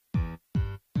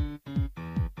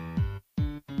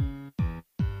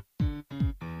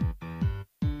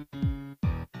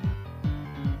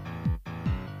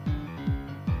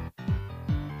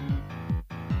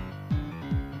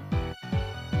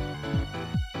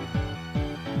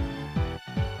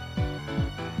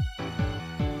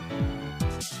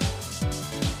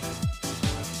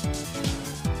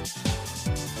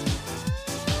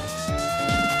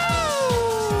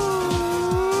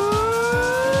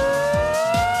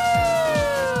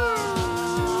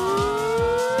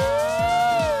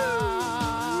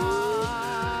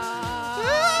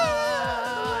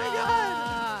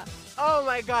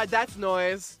God, that's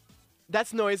noise.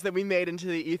 That's noise that we made into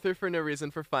the ether for no reason,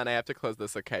 for fun. I have to close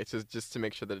this, okay? Just to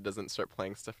make sure that it doesn't start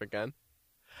playing stuff again.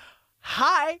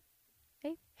 Hi.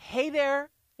 Hey. Hey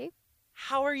there. Hey.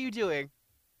 How are you doing?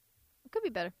 It could be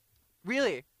better.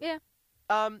 Really? Yeah.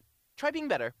 Try being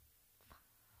better.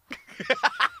 Why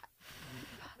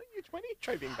don't you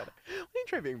try being better? Why don't you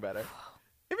try being better? Have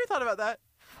you ever thought about that?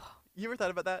 You ever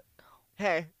thought about that?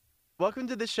 Hey, welcome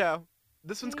to the show.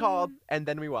 This one's called And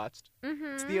Then We Watched.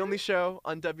 Mm-hmm. It's the only show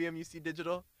on WMUC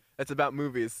Digital that's about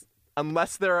movies.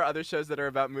 Unless there are other shows that are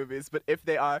about movies, but if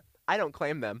they are, I don't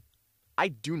claim them. I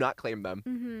do not claim them.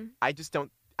 Mm-hmm.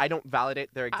 I don't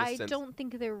validate their existence. I don't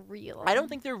think they're real. I don't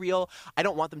think they're real. I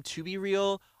don't want them to be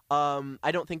real. I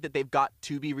don't think that they've got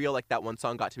to be real like that one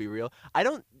song got to be real. I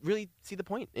don't really see the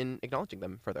point in acknowledging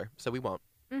them further, so we won't.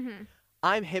 Mm-hmm.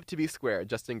 I'm hip to be square,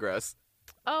 Justin Gross.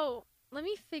 Oh, let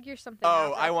me figure something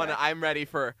out. I'm ready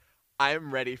for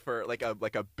like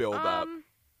a build up.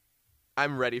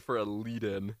 I'm ready for a lead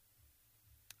in.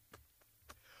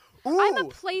 Ooh. I'm a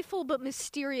playful but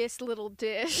mysterious little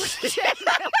dish.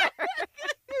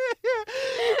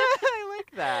 I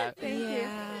like that. Thank you.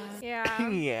 Yeah.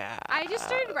 Yeah. I just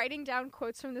started writing down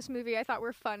quotes from this movie I thought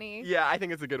were funny. Yeah, I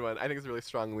think it's a good one. I think it's a really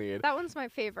strong lead. That one's my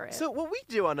favorite. So what we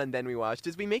do on And Then We Watched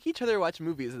is we make each other watch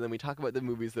movies and then we talk about the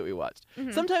movies that we watched.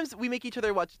 Mm-hmm. Sometimes we make each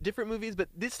other watch different movies, but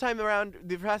this time around,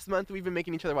 the past month, we've been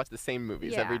making each other watch the same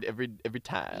movies every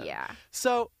time. Yeah.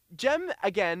 So Jem,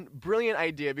 again, brilliant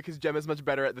idea because Jem is much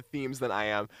better at the themes than I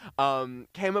am,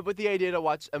 came up with the idea to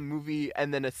watch a movie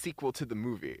and then a sequel to the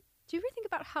movie. Do you ever think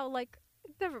about how, like,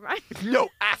 never mind. No,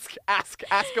 ask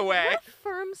away. What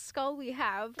firm skull we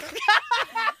have. It's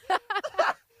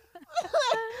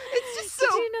just so...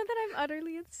 Did you know that I'm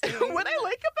utterly insane? What I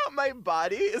like about my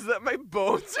body is that my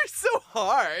bones are so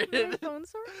hard. My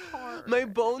bones are hard. My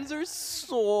bones are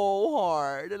so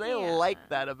hard, and I like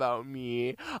that about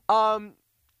me.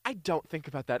 I don't think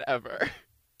about that ever.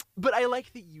 But I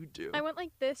like that you do. I went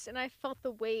like this, and I felt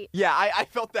the weight. Yeah, I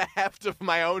felt the heft of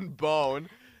my own bone.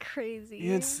 Crazy.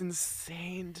 It's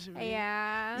insane to me.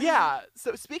 Yeah. Yeah.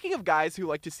 So speaking of guys who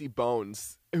like to see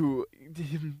bones,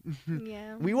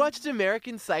 Yeah. we watched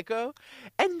American Psycho,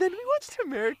 and then we watched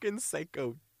American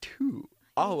Psycho 2,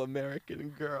 All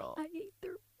American Girl. I ate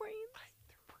their brains.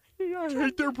 I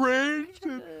hate their brains.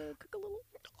 Cook a little.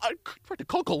 I tried to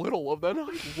cook a little of them.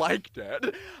 I liked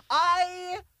it.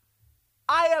 I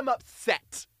am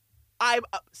upset. I'm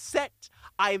upset.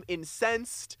 I'm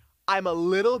incensed. I'm a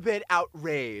little bit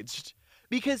outraged.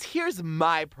 Because here's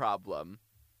my problem.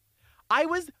 I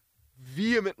was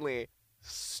vehemently,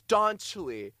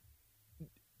 staunchly,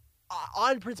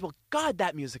 on principle, God,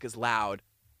 that music is loud.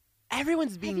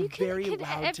 Everyone's being very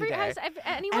loud today. Has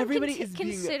anyone Everybody is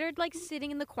considered like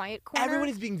sitting in the quiet corner? Everyone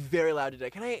is being very loud today.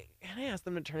 Can I ask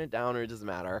them to turn it down, or it doesn't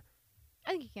matter?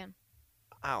 I think you can.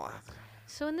 I'll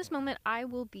So in this moment, I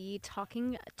will be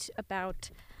talking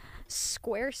about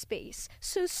Squarespace.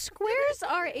 So squares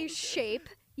are a shape.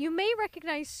 You may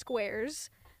recognize squares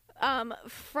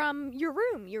from your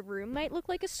room. Your room might look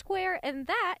like a square, and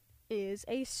that is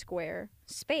a square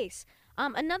space.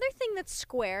 Another thing that's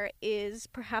square is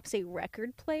perhaps a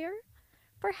record player,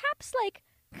 perhaps like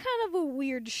kind of a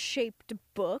weird shaped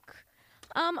book.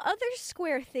 Other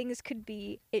square things could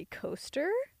be a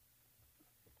coaster,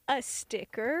 a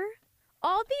sticker.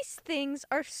 All these things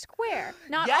are square.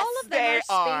 Not yes, all of them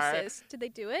are spaces. Did they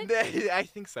do it? I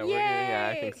think so. Yay!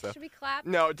 Yeah, I think so. Should we clap?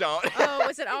 No, don't. Oh,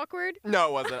 was it awkward? No,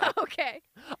 it wasn't. Okay.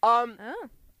 Oh.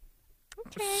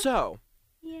 Okay. So,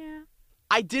 Yeah.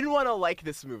 I didn't want to like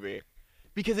this movie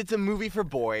because it's a movie for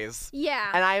boys.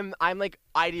 Yeah. And I'm like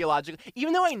ideological,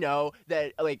 even though I know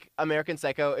that like American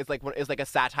Psycho is like a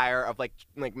satire of like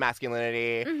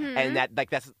masculinity, and that like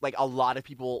that's like a lot of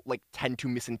people like tend to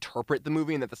misinterpret the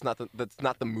movie, and that's not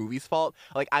the movie's fault.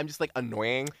 Like I'm just like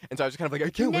annoying, and so I was just kind of like I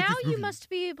can't like this movie. Now you must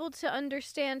be able to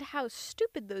understand how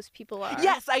stupid those people are.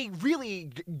 Yes, I really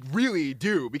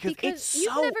do because it's so.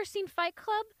 You've never seen Fight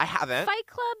Club? I haven't. Fight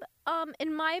Club,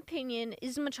 in my opinion,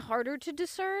 is much harder to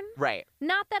discern. Right.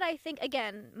 Not that I think,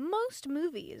 again, most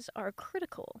movies are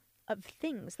critical of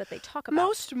things that they talk about.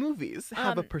 Most movies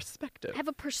have a perspective.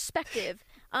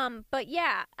 But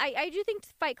yeah, I do think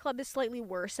Fight Club is slightly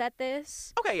worse at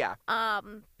this. Okay, yeah.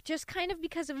 Just kind of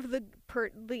because of the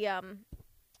framing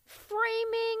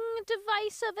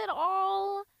device of it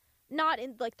all. Not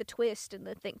in like the twist and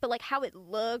the thing, but like how it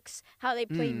looks, how they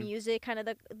play music, kind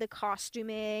of the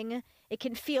costuming. It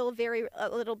can feel a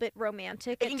little bit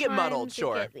romantic. It can get muddled,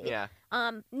 sure. Yeah.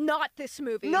 Not this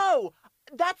movie. No,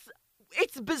 that's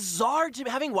it's bizarre to me.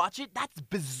 Having watched it, that's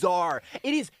bizarre.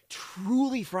 It is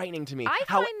truly frightening to me I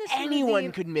how find this anyone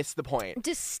movie could miss the point.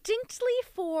 distinctly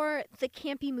for the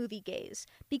campy movie gaze,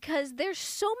 because there's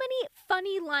so many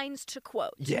funny lines to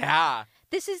quote. Yeah.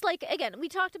 This is like, again, we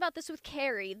talked about this with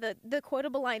Carrie, the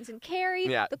quotable lines in Carrie,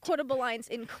 Yeah. the quotable lines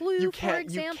in Clue, for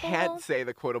example. You can't say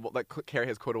the quotable, like Carrie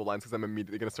has quotable lines because I'm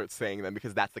immediately going to start saying them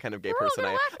because that's the kind of gay We're all person I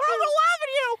gonna am. laugh at We're all you. gonna laugh at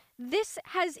you. This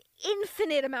has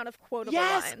infinite amount of quotable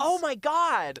Yes. lines. Oh my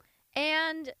God.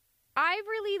 And I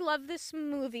really love this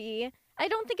movie. I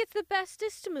don't think it's the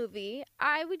bestest movie.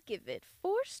 I would give it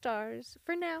 4 stars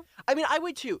for now. I mean, I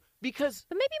would too because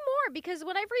But maybe more, because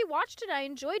when I rewatched it, I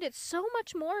enjoyed it so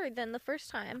much more than the first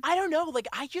time. I don't know. Like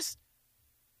I just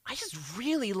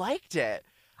really liked it.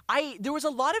 There was a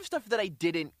lot of stuff that I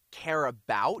didn't care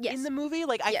about Yes. in the movie.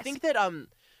 Like I Yes. think that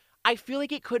I feel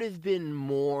like it could have been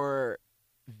more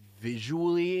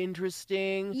visually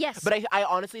interesting. Yes. But I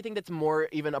honestly think that's more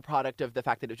even a product of the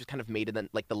fact that it was just kind of made in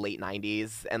like the late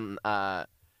 90s and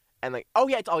like, oh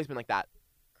yeah, it's always been like that.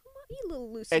 Come on, you little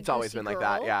loosey It's always been like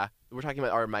that. girl. Yeah. We're talking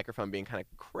about our microphone being kind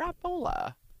of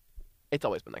crapola. It's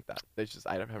always been like that. It's just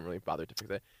I haven't really bothered to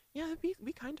fix it. Yeah, be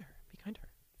kind to her. Be kind to her.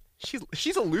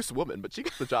 She's a loose woman, but she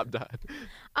gets the job done.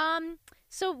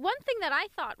 So one thing that I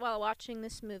thought while watching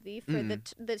this movie for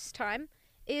this time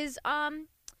is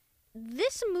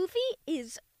this movie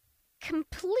is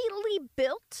completely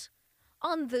built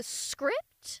on the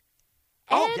script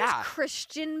Oh, and yeah.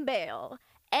 Christian Bale.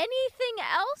 Anything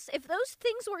else, if those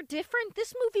things were different,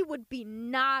 this movie would be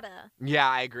nada. Yeah,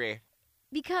 I agree.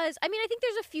 Because, I mean, I think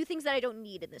there's a few things that I don't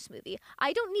need in this movie.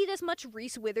 I don't need as much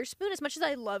Reese Witherspoon, as much as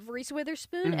I love Reese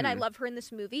Witherspoon, and I love her in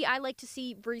this movie. I like to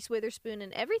see Reese Witherspoon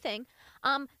in everything.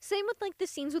 Same with, like, the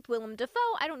scenes with Willem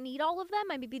Dafoe. I don't need all of them.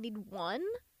 I maybe need one.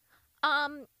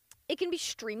 It can be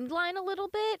streamlined a little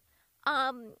bit.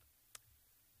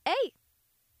 Hey,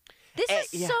 this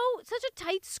is yeah. such a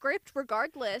tight script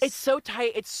regardless. It's so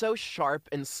tight. It's so sharp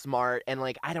and smart. And,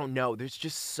 like, I don't know. There's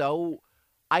just so...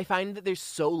 I find that there's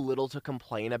so little to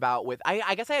complain about with...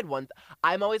 I guess I had one...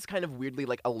 I'm always kind of weirdly,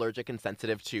 like, allergic and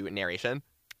sensitive to narration.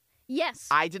 Yes.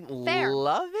 I didn't Fair.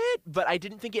 love it, but I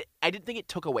didn't think it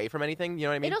took away from anything. You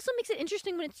know what I mean? It also makes it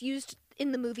interesting when it's used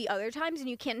in the movie other times and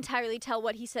you can't entirely tell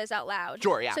what he says out loud.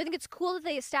 Sure, yeah. So I think it's cool that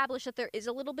they establish that there is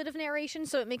a little bit of narration,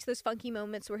 so it makes those funky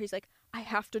moments where he's like, I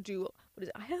have to do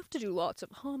lots of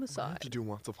homicide. I have to do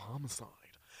lots of homicide.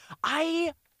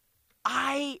 I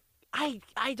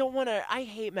don't want to... I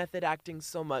hate method acting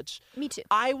so much. Me too.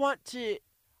 I want to...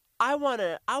 I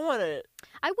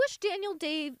wish Daniel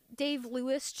Dave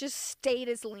Lewis just stayed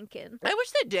as Lincoln. I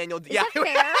wish that Daniel... Is that fair?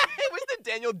 I wish that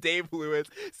Daniel Dave Lewis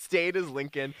stayed as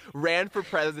Lincoln, ran for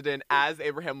president as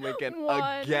Abraham Lincoln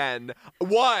again.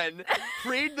 Won.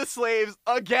 Freed the slaves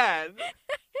again.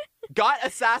 Got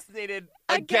assassinated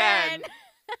again.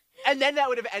 And then that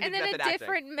would have ended And then method a acting.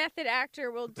 different method actor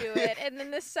will do it, and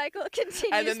then the cycle continues.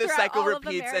 And then the throughout cycle all of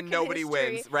repeats and American nobody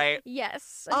history. wins, right?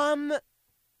 Yes.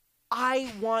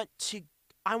 I want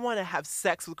to have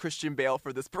sex with Christian Bale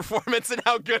for this performance and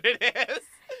how good it is.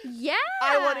 Yeah.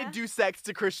 I want to do sex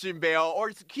to Christian Bale,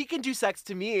 or he can do sex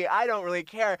to me. I don't really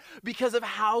care because of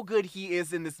how good he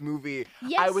is in this movie.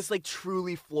 Yes. I was like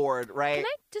truly floored, right? Can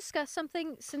I discuss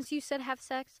something since you said have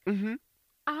sex? Mm-hmm.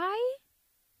 I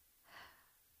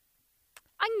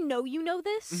know you know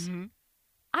this. Mm-hmm.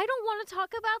 I don't want to talk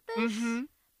about this, Mm-hmm.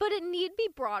 but it need be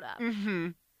brought up. Mm-hmm.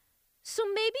 So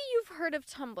maybe you've heard of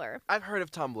Tumblr. I've heard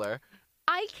of Tumblr.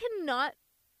 I cannot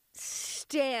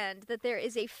stand that there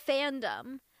is a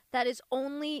fandom that is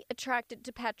only attracted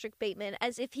to Patrick Bateman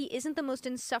as if he isn't the most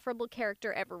insufferable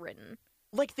character ever written.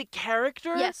 Like the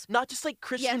character? Yes. Not just like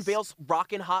Christian Yes. Bale's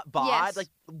rockin' hot bod. Yes. Like,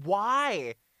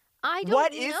 why? I don't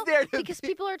What know. is there to Because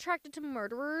people are attracted to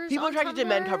murderers. People are on attracted to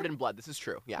men Tumblr. covered in blood. This is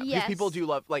true. Yeah. Because Yes. people do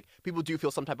love, like, people do feel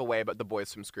some type of way about the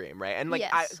boys from Scream, right? And, like,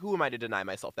 Yes. who am I to deny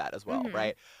myself that as well, Mhm.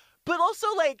 right? But also,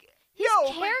 like, His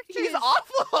but character he's is-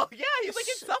 awful. Yeah, he's, like,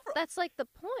 insufferable. That's like the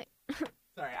point.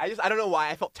 Sorry, I don't know why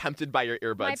I felt tempted by your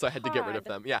earbuds, My so I had to get rid of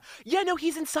pod. them. Yeah. Yeah, no,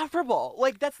 he's insufferable.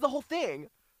 Like, that's the whole thing.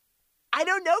 I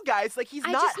don't know, guys. Like, he's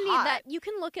I not just need hot. that. You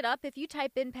can look it up if you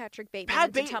type in Patrick Bateman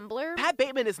Pat into Tumblr. Pat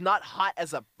Bateman is not hot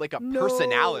as a No.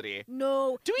 personality.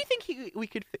 No. Do we think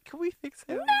can we fix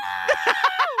him? No.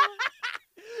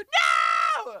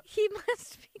 No! He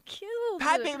must be killed.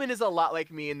 Pat Bateman is a lot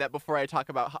like me in that before I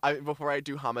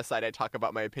do homicide, I talk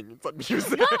about my opinions on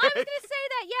music. No, I was gonna say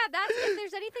that. Yeah, that's if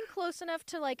there's anything close enough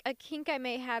to like a kink I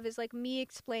may have is like me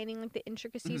explaining like the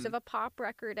intricacies of a pop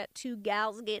record at two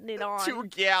gals getting it on. Two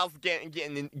gals getting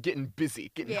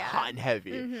busy, getting Yeah. hot and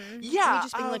heavy. Mm-hmm. Yeah, Me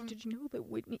just being like, did you know that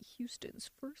Whitney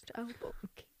Houston's first album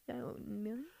came out in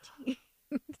 19?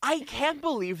 I can't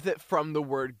believe that from the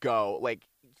word go, like,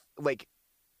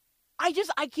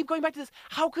 I keep going back to this.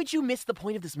 How could you miss the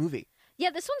point of this movie? Yeah,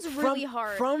 this one's really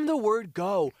hard. From the word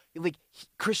go, like,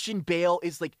 Christian Bale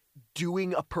is, like,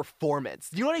 doing a performance.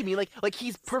 Do you know what I mean? Like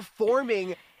he's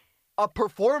performing a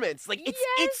performance. Like,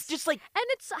 it's just, like... And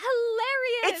it's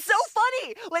hilarious! It's so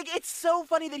funny! Like, it's so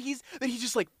funny that he's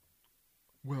just like,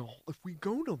 well, if we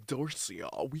go to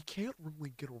Dorsia, we can't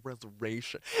really get a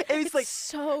reservation. And it's like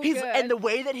so good. And the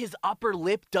way that his upper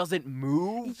lip doesn't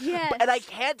move. Yes. And I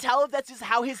can't tell if that's just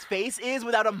how his face is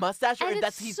without a mustache, or And if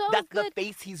that's it's so the good.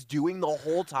 face he's doing the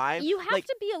whole time. You have like,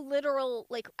 to be a literal,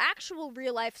 like, actual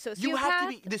real life sociopath you have to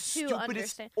be the to stupidest.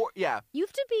 understand. Or yeah. You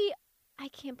have to be.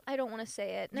 I don't want to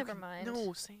say it. Never mind.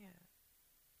 No, say it.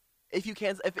 If you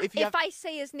can't, if you If have, I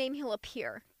say his name, he'll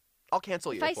appear. I'll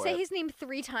cancel you. If I for say it. his name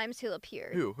 3 times, he'll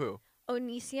appear. Who?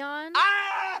 Onision.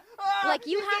 Ah! Like,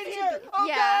 you he's have in to here. be- Oh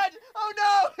yeah. God! Oh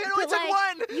no! It only But, took like,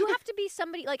 one. You have to be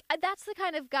somebody like that's the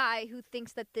kind of guy who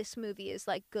thinks that this movie is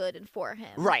like good and for him.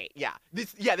 Right? Yeah.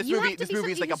 This You movie. have to This be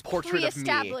movie is like somebody a who's portrait of me.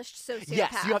 pre-established sociopath.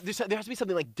 Yes, there has to be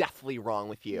something like deathly wrong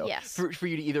with you. Yes. For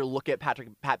you to either look at Pat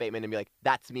Bateman and be like,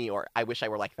 "That's me," or "I wish I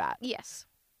were like that." Yes.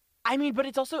 I mean, but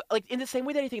it's also like in the same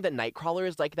way that I think that Nightcrawler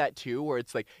is like that too, where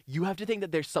it's like you have to think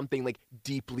that there's something like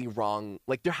deeply wrong.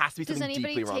 Like there has to be Does something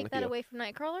anybody deeply wrong take with that you. away from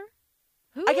Nightcrawler?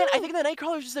 Who? Again, I think that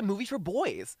Nightcrawler is just a movie for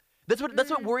boys. That's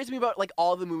what worries me about like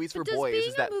all the movies for Does boys being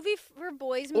is that a movie for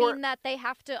boys or- mean that they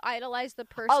have to idolize the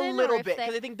person? a little or if bit, they...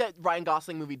 because I think that Ryan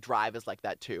Gosling movie Drive is like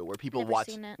that too, where people Never watch.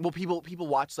 seen it. Well, people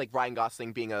watch like Ryan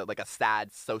Gosling being a sad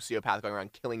sociopath going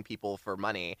around killing people for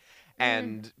money,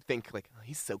 and think like, oh,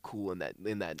 he's so cool in that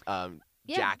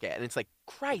Yeah. jacket, and it's like,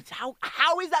 Christ,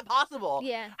 how is that possible?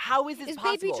 Yeah. How is this Is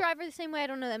possible? Baby Driver the same way? I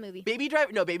don't know that movie. Baby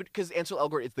Driver, no, because Ansel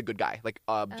Elgort is the good guy, like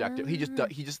objective. He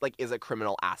just like is a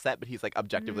criminal asset, but he's like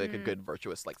objectively like a good,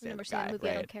 virtuous like I've never Santa seen guy. that movie,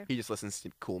 I Right? don't care. He just listens to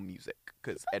cool music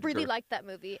because I really like that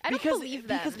movie. I don't believe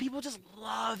that. because people just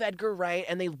love Edgar Wright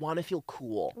and they want to feel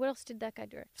cool. What else did that guy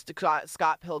direct?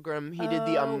 Scott Pilgrim, he did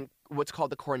the what's called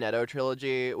the Cornetto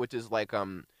trilogy, which is like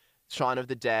Shaun of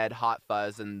the Dead, Hot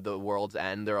Fuzz, and The World's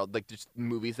End. They're all like just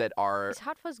movies that are Is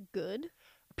Hot Fuzz good?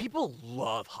 people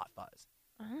love Hot Fuzz.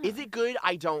 Oh. Is it good?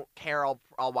 I don't care. I'll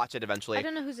watch it eventually. I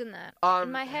don't know who's in that.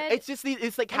 In my head, it's just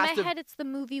it's like in my cast of. head, it's the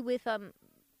movie with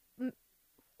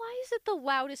Why is it the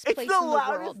loudest It's place the in the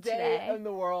loudest world day today? in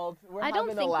the world. We're I don't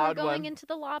having think a we're loud going one. into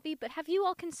the lobby, but have you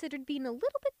all considered being a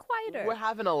little bit quieter? We're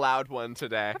having a loud one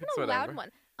today. Having It's a whatever. loud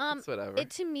one. It's whatever.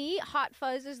 To me, Hot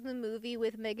Fuzz is the movie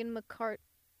with Megan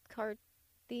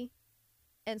McCarthy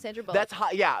and Sandra Bullock. That's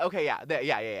hot. Yeah. Okay. Yeah.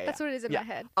 Yeah. That's what it is in Yeah. my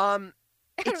head.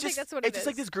 It's don't just, think that's what it's it just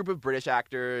like is. this group of British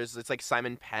actors. It's like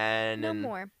Simon Penn. No and,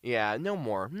 more. Yeah. No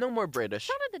more British.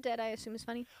 Shaun of the Dead, I assume, is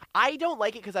funny. I don't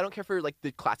like it because I don't care for like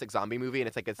the classic zombie movie, and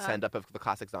it's like a send up of the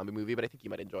classic zombie movie. But I think you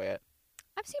might enjoy it.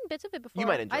 I've seen bits of it before. You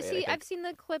might enjoy it, I think. I've seen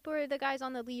the clip where the guy's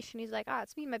on the leash and he's like,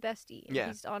 it's me and my bestie. And Yeah.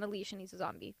 he's on a leash and he's a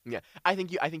zombie. Yeah. I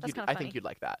think That's kinda funny. you'd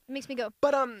like that. It makes me go,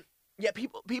 But yeah.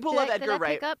 People did love I Edgar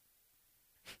Wright. pick up?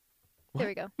 There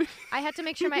we go. I had to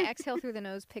make sure my exhale through the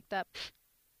nose picked up.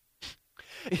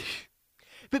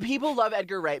 But people love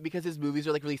Edgar Wright because his movies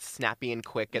are like really snappy and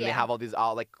quick, and they Yeah. have all these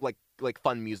like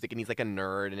fun music, and he's like a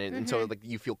nerd, and so Mhm. like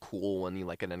you feel cool when you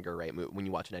like an Edgar Wright when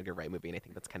you watch an Edgar Wright movie, and I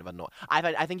think that's kind of annoying.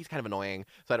 I think he's kind of annoying,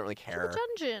 so I don't really To care. the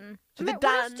dungeon. To the What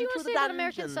else do you dun- want to to the say about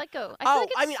American dungeon. Psycho? I Oh,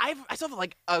 feel I like mean, I still have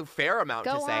like a fair amount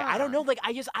to Go say. I don't know, on. like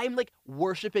I'm like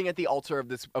worshiping at the altar of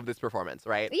this performance,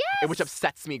 right? Yes! Which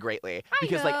upsets me greatly I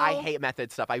because like I know. hate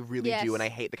method stuff, I really do, Yes. and I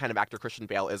hate the kind of actor Christian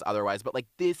Bale is otherwise. But like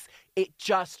this, it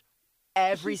just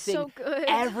everything. He's so good.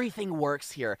 Everything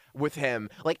works here with him.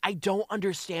 Like I don't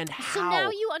understand how. So now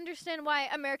you understand why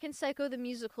American Psycho the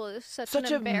musical is such Such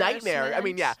a an nightmare. I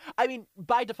mean, yeah. embarrassment. I mean,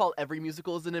 by default, every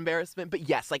musical is an embarrassment. But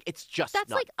yes, like it's just That's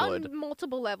not like good. on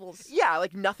multiple levels. Yeah,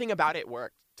 like nothing about it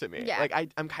worked to me. Yeah. Like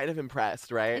I'm kind of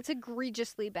impressed, right? It's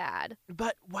egregiously bad.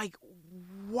 But like,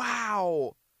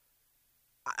 wow.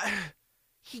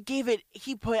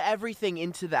 He put everything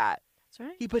into that. That's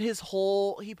right. He put his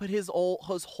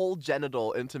whole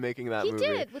genital into making that He movie.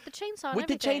 did with the chainsaw. With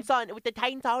the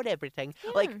chainsaw and everything.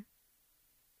 Yeah. Like,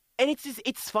 and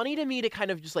it's funny to me to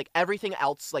kind of just like everything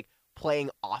else like playing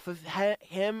off of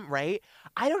him, right?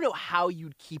 I don't know how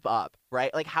you'd keep up,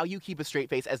 right? Like how you keep a straight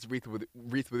face as Reese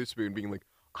Witherspoon being like,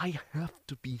 I have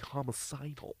to be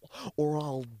homicidal or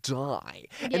I'll die.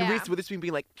 And Yeah. Reese Witherspoon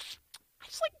being like, I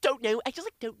just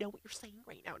don't know what you're saying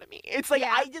right now to me. It's like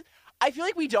Yeah. I feel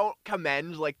like we don't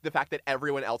commend like the fact that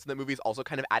everyone else in the movie is also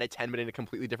kind of added 10 but in a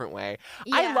completely different way.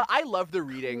 Yeah. I love the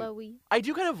reading. Chloe. I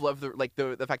do kind of love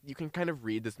the fact that you can kind of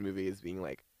read this movie as being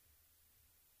like,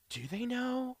 do they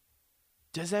know?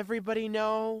 does everybody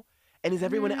know? And is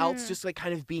everyone else just like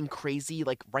kind of being crazy,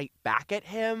 like right back at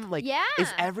him? Like, Yeah.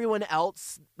 is everyone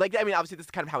else like? I mean, obviously, this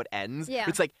is kind of how it ends. Yeah.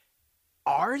 It's like,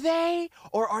 are they,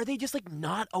 or are they just like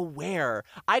not aware?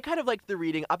 I kind of liked the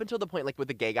reading up until the point like with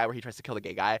the gay guy where he tries to kill the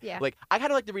gay guy. Yeah. Like, I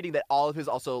kind of like the reading that all of his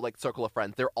also like circle of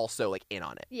friends, they're also like in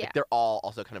on it. Yeah. Like, they're all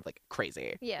also kind of like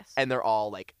crazy, Yes. and they're all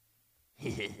like,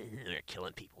 they're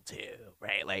killing people too,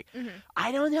 right? Like, Mhm.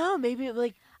 I don't know. Maybe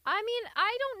like I mean,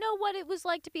 I don't know what it was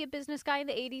like to be a business guy in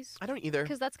the 80s. I don't either.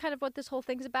 Because that's kind of what this whole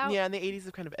thing's about. Yeah, and the 80s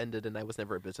have kind of ended, and I was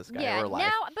never a business guy Yeah, or alive.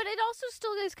 now, but it also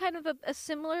still is kind of a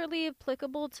similarly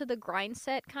applicable to the grind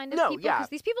set kind of No, people. yeah. Because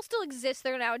these people still exist.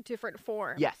 They're now in different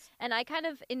form. Yes. And I kind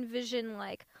of envision,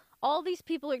 like, all these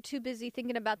people are too busy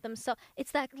thinking about themselves.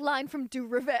 It's that line from Do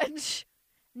Revenge.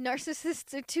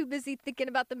 Narcissists are too busy thinking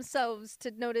about themselves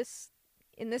to notice,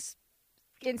 in this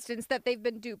instance, that they've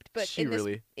been duped. But She in this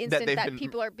really instant, they've that been-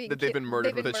 people are being that they've been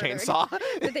murdered with a murdered. chainsaw.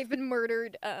 That they've been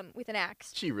murdered with an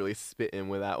axe. She really spit in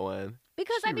with that one.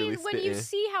 Because, She I mean, really when spit you in.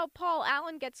 see how Paul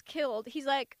Allen gets killed, he's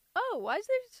like, oh, why is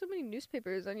there so many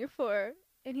newspapers on your floor?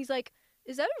 And he's like,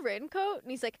 is that a raincoat? And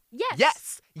he's like,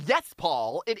 yes. Yes,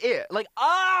 Paul, it is. Like,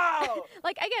 oh,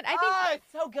 Like, again, I think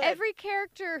it's so good. every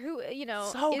character who,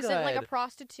 So isn't like a good.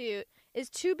 prostitute is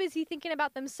too busy thinking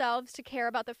about themselves to care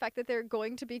about the fact that they're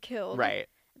going to be killed. Right,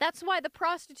 That's why the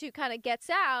prostitute kind of gets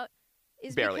out,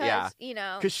 is Barely, because,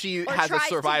 because she or has a tries to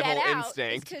survival get out,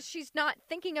 instinct. because she's not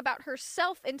thinking about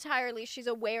herself entirely. She's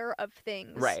aware of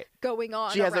things Right. going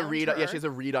on. She has a around read. her. Yeah, she has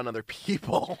a read on other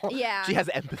people. Yeah. She has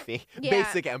empathy, Yeah.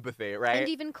 basic empathy, right? And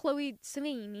even Chloe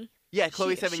Sevigny. Yeah,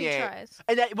 Chloe she Sevigny. tries.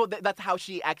 And that's how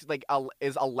she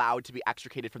is allowed to be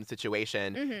extricated from the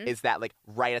situation. Mhm. Is that like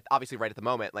obviously right at the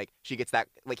moment, like he gets that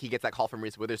call from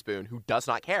Reese Witherspoon, who does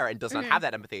not care and does not Mhm. have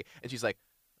that empathy, and she's like,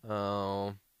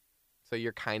 oh, so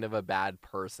you're kind of a bad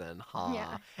person, huh?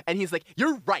 Yeah. And he's like,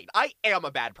 you're right, I am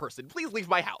a bad person. Please leave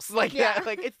my house. Like, Yeah.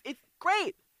 like it's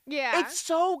great. Yeah. It's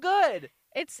so good.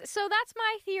 So that's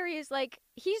my theory, is like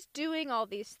he's doing all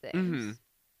these things. Mhm.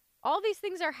 All these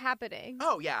things are happening.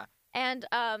 Oh yeah. And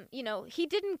he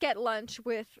didn't get lunch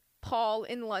with Paul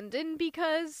in London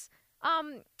because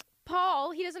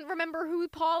Paul, he doesn't remember who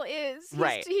Paul is.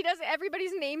 Right. He doesn't,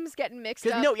 everybody's names getting mixed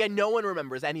Because up. no one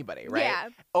remembers anybody, right? Yeah.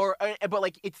 Or but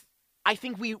like it's. I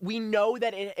think we know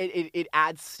that it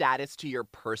adds status to your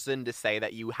person to say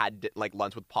that you had like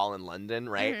lunch with Paul in London,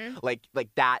 right? Mhm. Like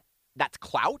that's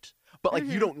clout, but like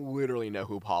you Mhm. don't literally know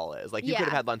who Paul is. Like you could have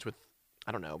Yeah. had lunch with,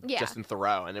 I don't know, Yeah. Justin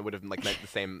Theroux, and it would have like meant the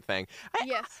same thing.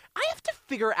 Yes. I have to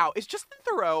figure out, is Justin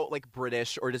Theroux like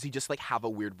British, or does he just like have a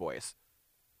weird voice?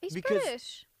 He's because-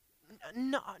 British.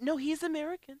 No, he's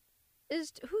American.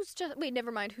 Wait,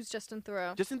 never mind. Who's Justin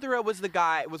Theroux? Justin Theroux was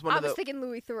one I of was the. thinking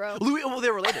Louis Theroux. Louis, well,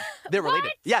 they're related. They're related.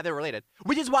 What? Yeah, they're related.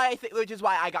 Which is why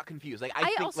I got confused. Like I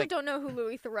think also like, don't know who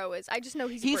Louis Theroux is. I just know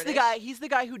he's he's British. the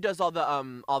guy who does all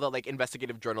the like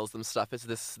investigative journalism stuff. It's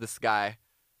this guy.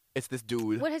 It's this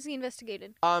dude. What has he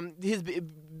investigated? His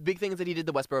big thing is that he did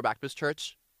the Westboro Baptist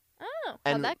Church. Oh,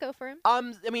 And- how'd that go for him? I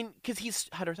mean, because he's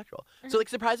heterosexual, so like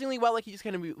surprisingly well, like he just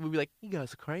kind of would be like, "You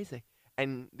guys are crazy,"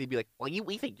 and they'd be like, "Well,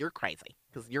 we think you're crazy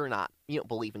because you don't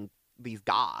believe in these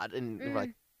God," and we're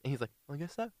like, and he's like, "Well, I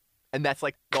guess so." And that's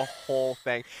like the whole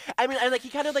thing. I mean, and like he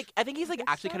kind of like I think he's like Guess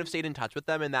actually so. kind of stayed in touch with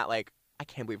them, and that like I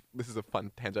can't believe this is a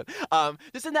fun tangent.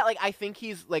 Just in that like I think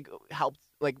he's like helped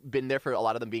like been there for a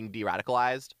lot of them being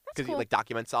de-radicalized because he cool. like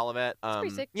documents all of it. pretty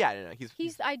sick. Yeah, no,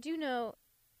 He's. I do know.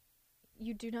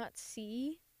 You do not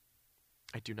see.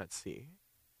 I do not see.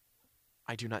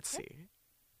 I do not see.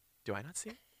 Do I not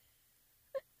see?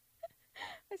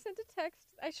 I sent a text.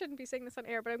 I shouldn't be saying this on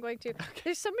air, but I'm going to.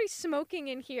 There's somebody smoking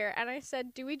in here, and I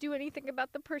said, "Do we do anything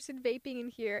about the person vaping in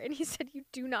here?" And he said, "You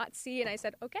do not see." And I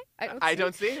said, "Okay, I don't. I see.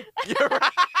 don't see. You're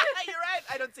right. You're right.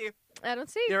 I don't see. I don't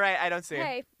see. You're right. I don't see.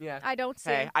 Hey, Yeah. I don't see.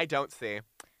 Hey, I don't see.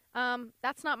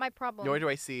 That's not my problem. Nor do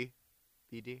I see.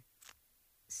 BD.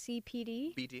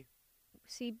 CPD, BD.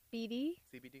 CBD,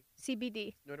 CBD.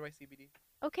 CBD. Nor do I see BD.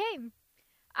 Okay.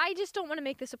 I just don't want to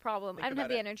make this a problem. Think I don't have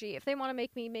about the it. energy. If they want to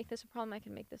make me make this a problem, I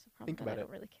can make this a problem. Think but about I it.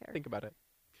 don't really care. Think about it.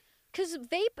 Because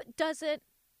vape doesn't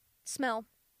smell.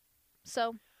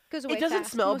 So, goes away It doesn't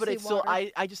fast. smell, but Mostly it's still. water.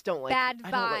 I just don't like. Bad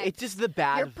I don't like, it's just the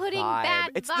bad. You're putting vibe.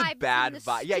 bad It's vibes the in bad the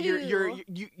vibe. Yeah,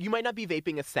 stew. you might not be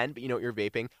vaping a scent, but you know what you're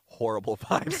vaping? Horrible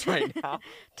vibes right now.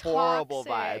 Horrible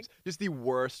vibes. Toxic. Just the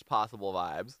worst possible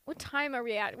vibes. What time are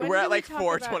we at? When We're did at, we like, talk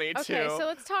about- 4:22. Okay, so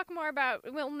let's talk more about.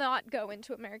 We'll not go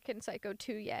into American Psycho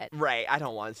 2 yet. Right. I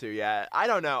don't want to yet. I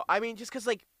don't know. I mean, just because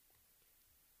like,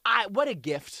 what a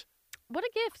gift. What a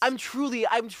gift. I'm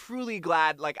truly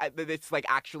glad that it's like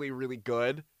actually really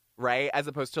good, right? As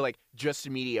opposed to like just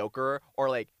mediocre or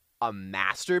like a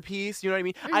masterpiece. You know what I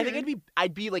mean? I think Mhm.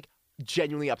 I'd be like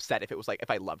genuinely upset if it was like if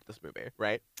I loved this movie,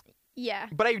 right? Yeah.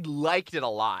 But I liked it a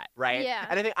lot, right? Yeah.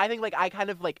 And I think like I kind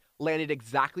of like landed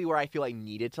exactly where I feel I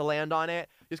needed to land on it,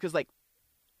 just because like,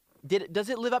 does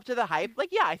it live up to the hype? Like,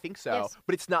 yeah, I think so. Yes.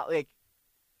 But it's not like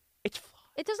it's.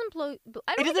 It doesn't blow. I don't It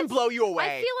think doesn't it's- blow you I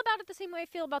away. feel about it the same way I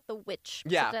feel about The Witch.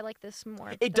 Yeah. Except I like this more.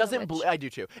 than It The doesn't. Witch. I do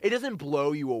too. It doesn't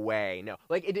blow you away. No,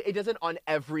 like it doesn't on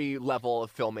every level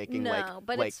of filmmaking. No,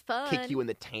 but like it's fun. kick you in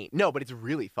the taint. No, but it's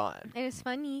really fun. And it's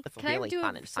funny. It's Can really I do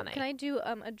fun and funny. Can I do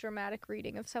a dramatic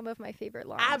reading of some of my favorite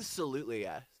lines? Absolutely,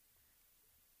 yes.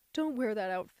 Don't wear that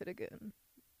outfit again.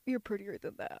 You're prettier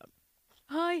than that.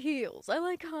 High heels. I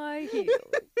like high heels.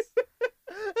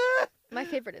 My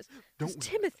favorite is, Don't.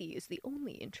 Timothy is the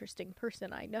only interesting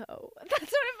person I know. That's one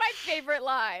of my favorite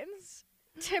lines.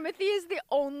 Timothy is the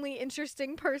only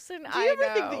interesting person Do you I ever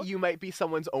know. think that you might be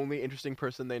someone's only interesting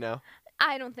person they know?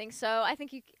 I don't think so. I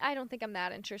don't think I'm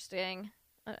that interesting.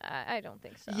 I don't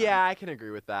think so. Yeah, I can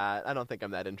agree with that. I don't think I'm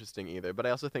that interesting either, but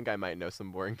I also think I might know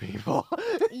some boring people.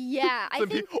 Yeah, I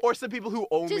think or some people who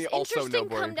only does also know interesting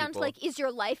boring come down people. to like, is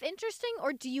your life interesting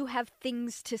or do you have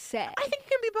things to say? I think it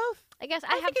can be both. I guess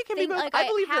I I have think it can be things both. like I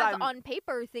believe that have I'm- on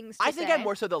paper things to I think say. I'm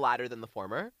more so the latter than the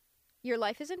former. Your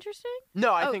life is interesting?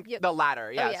 No, I Oh, think yeah. the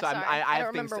latter. Yeah, yeah, so sorry. I I have don't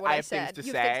things. remember To, what I I have things said. to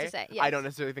You say. have things to say, I yes. don't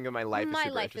necessarily think of my life as My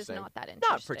super life is interesting. not that interesting.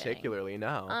 Not particularly,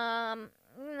 no.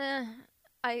 Nah,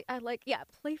 I like,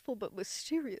 playful but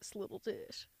mysterious little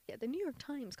dish. Yeah, the New York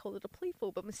Times called it a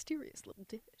playful but mysterious little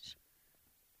dish.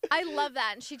 I love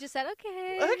that, and she just said,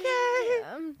 "Okay, Okay.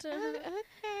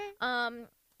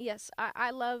 Yes,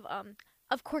 I love.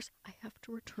 Of course, I have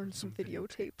to return some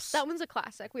videotapes. That one's a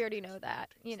classic. We already know that.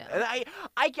 You know. And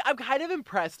I'm kind of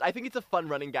impressed. I think it's a fun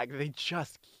running gag that they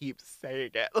just keep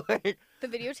saying it. Like, The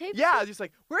videotapes. yeah, just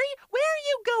like, where are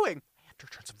you going? I have to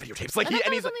return some videotapes. Like, I thought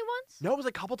that he's was like, only once. no, it was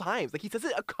a couple times. Like, he says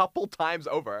it a couple times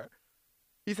over.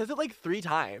 He says it like 3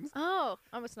 times. Oh,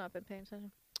 I must not have been paying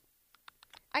attention.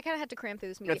 I kind of had to cram through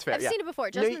this movie. That's fair, I've yeah. seen it before.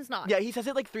 No, he- Justin's not. Yeah, he says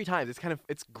it like 3 times.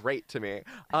 It's great to me.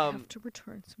 I have to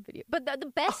return some video. But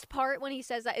the best part when he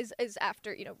says that is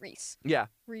after, Reese. Yeah.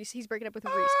 Reese, he's breaking up with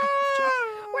Reese. I have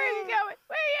to. Where are you going?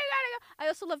 Where are you gonna go? I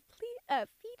also love feed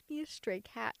me a stray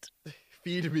cat.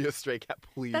 Feed me a stray cat,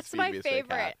 please. That's feed my me a stray favorite.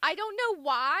 cat. I don't know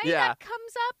why Yeah. that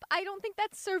comes up. I don't think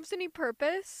that serves any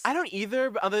purpose. I don't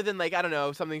either, but other than like I don't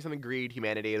know something greed,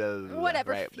 humanity,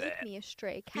 Whatever. Right? Feed me a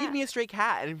stray cat. Feed me a stray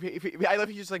cat, and I love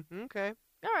he's just like okay,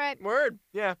 All right. word,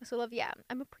 yeah. I also love. Yeah,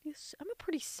 I'm a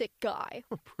pretty sick guy.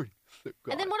 I'm a pretty sick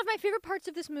guy. And then one of my favorite parts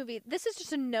of this movie. This is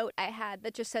just a note I had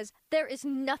that just says, "There is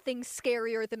nothing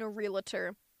scarier than a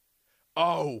realtor."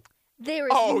 oh There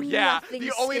is yeah, nothing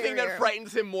the only thing that scarier.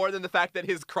 frightens him more than the fact that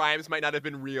his crimes might not have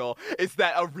been real is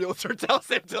that a realtor tells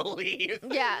him to leave.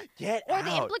 Yeah. Get Or out.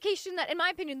 the implication that, in my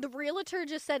opinion, the realtor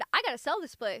just said, "I gotta sell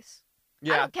this place. I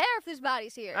Yeah, don't care if there's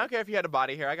bodies here. I don't care if you had a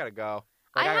body here. I gotta go.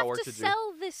 Like, I got have work to do.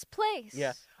 sell this place.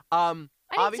 Yeah. I need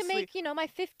Obviously, to make, my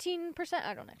 15%.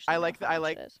 I don't actually. I know like how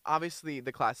much it is. obviously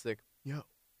the classic. Yo,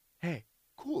 hey,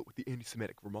 cool it with the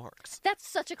anti-Semitic remarks. That's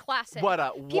such a classic.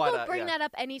 People People bring that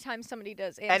up anytime somebody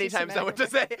does. Anytime anti-Semitic someone to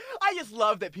remarks. say, I just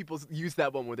love that people use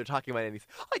that one when they're talking about anything.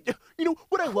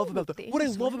 What I love about the what I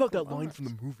love about that anti-Semitic line from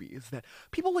the remarks. movie is that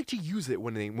people like to use it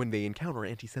when they encounter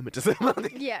anti-Semitism.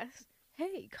 Yes.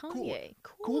 Hey, Kanye.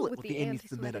 Cool it with the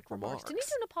anti-Semitic remarks. Did he do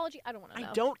an apology? I don't want to know.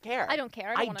 I don't care. I don't care.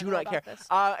 I don't wanna do know not about care.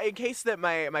 this. In case that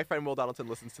my friend Will Donaldson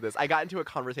listens to this, I got into a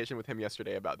conversation with him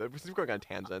yesterday about this. We're going on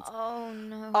tangents. Oh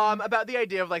no. About the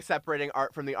idea of like separating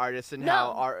art from the artist and No.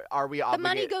 how are we the obligated?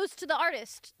 money goes to the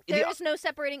artist. The- There is no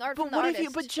separating art But from the what artist. if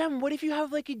you? But Jem, what if you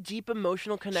have like a deep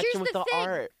emotional connection with the the thing.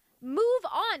 art? Move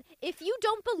on. If you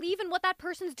don't believe in what that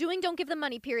person's doing, don't give them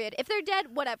money, period. If they're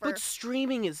dead, whatever. But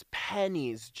streaming is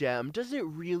pennies, Jem. Does it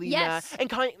really Yes. matter? And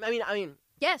Kanye, I mean,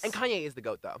 yes. and Kanye is the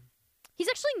goat though. He's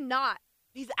actually not.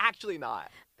 He's actually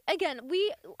not. Again, I'm gonna,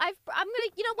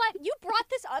 you know what? You brought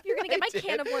this up. You're gonna get I my did.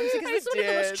 can of worms because I this is one of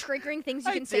the most did. triggering things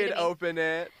you I can say did to me. open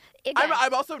it. Again,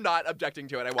 I'm also not objecting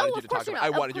to it. I wanted you of to course talk you're about. not. I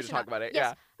Of wanted you course to you're talk not. about it.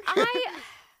 Yes.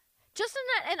 Justin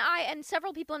and I and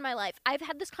several people in my life, I've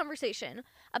had this conversation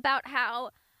about how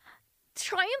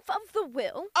Triumph of the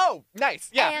Will Oh, nice.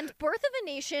 Yeah. and Birth of a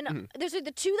Nation, Mhm. those are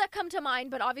the two that come to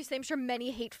mind, but obviously I'm sure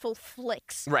many hateful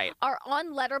flicks Right. are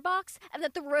on Letterboxd, and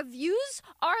that the reviews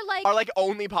are like Are like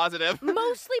only positive.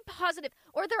 mostly positive,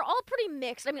 or they're all pretty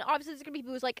mixed. I mean, obviously there's gonna be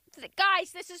people who's like,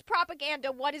 guys, this is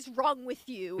propaganda, what is wrong with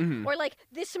you? Mhm. Or like,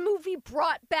 this movie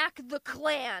brought back the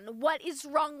Klan, what is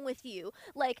wrong with you?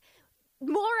 Like,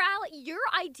 morality, your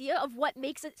idea of what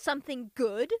makes it something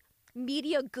good,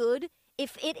 media good,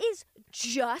 if it is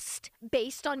just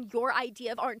based on your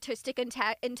idea of artistic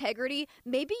integrity,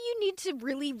 maybe you need to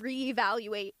really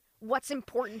reevaluate what's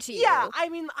important to you. Yeah, I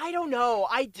mean, I don't know.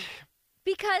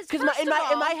 Because in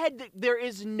my head there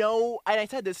is no, and I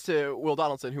said this to Will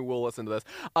Donaldson, who will listen to this.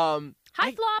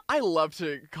 Hi, Flop. I love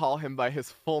to call him by his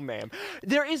full name.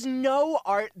 There is no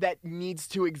art that needs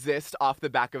to exist off the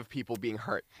back of people being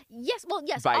hurt. Yes, well,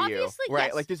 yes, by obviously, you, right?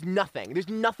 yes. Like, there's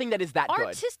nothing that is that good.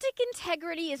 Artistic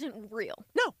integrity isn't real.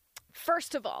 No.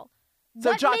 First of all,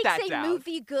 So what jot makes that a down.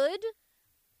 movie good,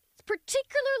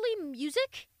 particularly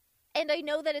music, and I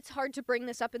know that it's hard to bring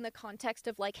this up in the context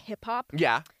of like hip hop.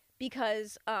 Yeah.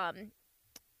 Because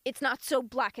it's not so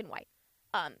black and white.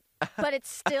 But it's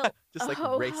still Just like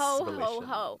ho, race ho, ho, relations.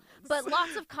 ho. But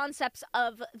lots of concepts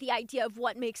of the idea of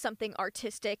what makes something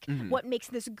artistic, what makes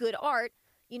this good art,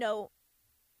 you know,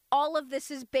 all of this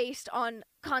is based on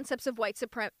concepts of white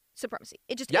supremacy.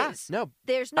 It just is. No.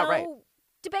 There's no outright.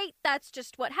 debate. That's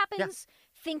just what happens. Yeah.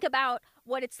 Think about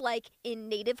what it's like in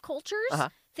native cultures.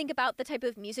 Think about the type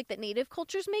of music that native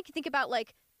cultures make. Think about,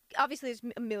 like, obviously there's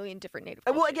a million different native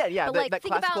cultures. Well, again, yeah, but, like, that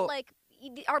think classical... about, like,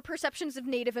 our perceptions of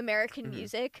Native American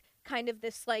music, kind of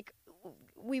this, like,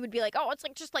 we would be like, oh, it's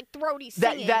like just like throaty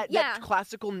singing. That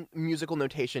classical musical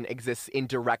notation exists in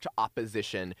direct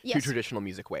opposition to Yes. traditional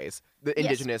music ways, the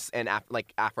indigenous and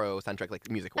Afrocentric like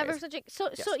music ways. Afrocentric. So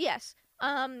yes.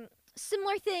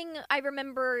 Similar thing. I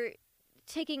remember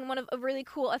taking a really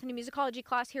cool ethnomusicology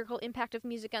class here called Impact of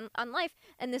Music on Life,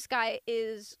 and this guy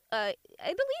is, I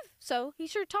believe so. He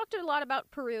sure talked a lot about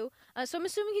Peru, so I'm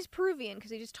assuming he's Peruvian because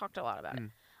he just talked a lot about it.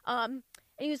 And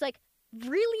he was like,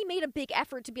 really made a big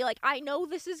effort to be like, I know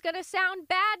this is gonna sound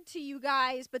bad to you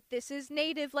guys, but this is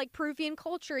native, like, Peruvian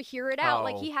culture. Hear it out.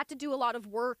 Like, he had to do a lot of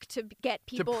work to get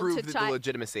people to prove to the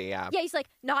legitimacy. Yeah. Yeah, he's like,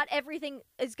 not everything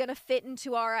is gonna fit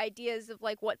into our ideas of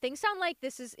like what things sound like.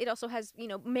 It also has, you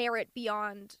know, merit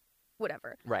beyond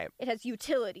whatever. Right. It has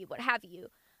utility, what have you.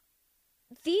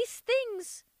 These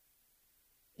things,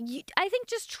 I think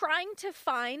just trying to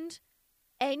find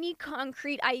any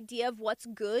concrete idea of what's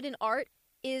good in art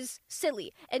is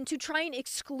silly, and to try and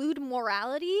exclude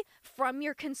morality from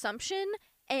your consumption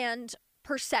and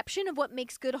perception of what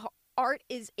makes good art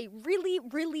is a really,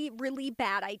 really, really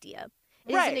bad idea.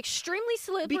 It is an extremely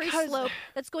slippery slope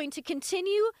that's going to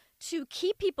continue to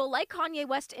keep people like Kanye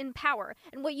West in power.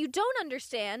 And what you don't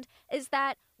understand is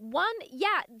that,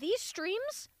 these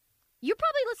streams, you're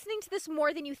probably listening to this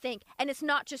more than you think, and it's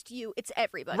not just you, it's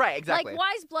everybody. Right, exactly. Like,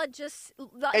 Wise Blood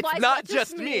It's not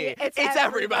just me, it's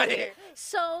everybody.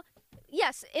 So,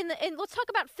 yes, and let's talk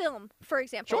about film, for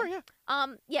example. Sure, yeah.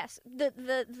 Yes,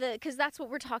 because that's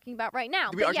what we're talking about right now.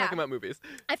 We are talking about movies.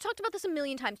 I've talked about this a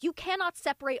million times. You cannot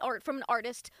separate art from an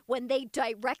artist when they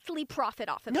directly profit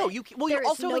off of it. No, there is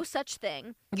also, no like, such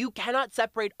thing. You cannot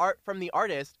separate art from the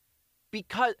artist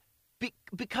because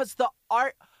the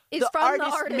art... Is from the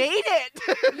artist. made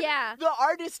it. Yeah. The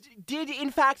artist did,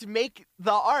 in fact, make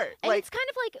the art. And it's kind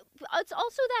of like, it's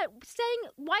also that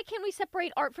saying, why can't we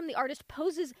separate art from the artist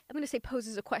poses, I'm going to say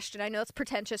poses a question. I know it's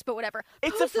pretentious, but whatever.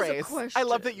 It's poses a phrase. question. I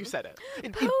love that you said it.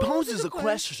 It poses a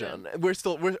question.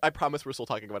 I promise we're still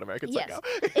talking about American Psycho.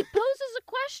 It poses a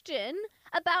question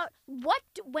about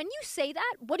when you say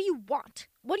that, what do you want?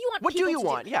 What do you want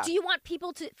people to do? Yeah. Do you want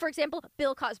people to, for example,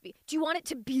 Bill Cosby, do you want it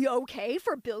to be okay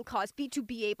for Bill Cosby to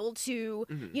be able to,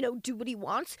 you know, do what he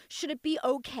wants? Should it be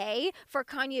okay for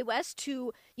Kanye West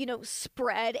to, you know,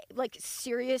 spread, like,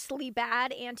 seriously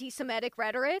bad anti-Semitic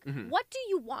rhetoric? What do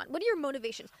you want? What are your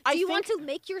motivations? Do you want to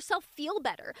make yourself feel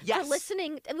better for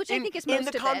listening, which I think is most of it.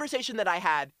 In the conversation that I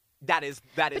had, that is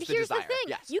the desire. But here's the thing.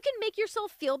 Yes. You can make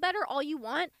yourself feel better all you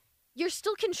want. You're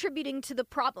still contributing to the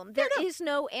problem. There is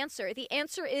no answer. The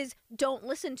answer is don't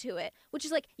listen to it, which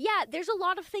is like, yeah, there's a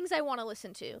lot of things I want to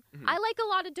listen to. I like a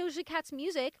lot of Doja Cat's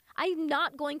music. I'm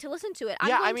not going to listen to it.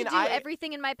 I'm going to do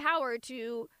everything in my power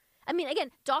to... I mean, again,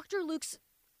 Dr. Luke's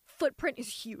footprint is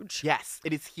huge. Yes,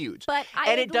 it is huge. But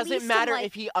and it doesn't matter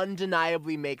if he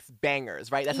undeniably makes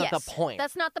bangers, right? That's not the point.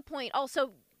 That's not the point.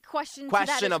 Also,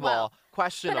 questionable.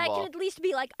 Questionable. But I can at least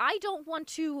be like, I don't want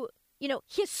to... You know,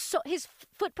 his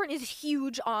footprint is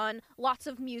huge on lots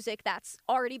of music that's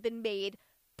already been made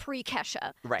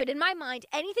pre-Kesha. Right. But in my mind,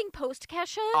 anything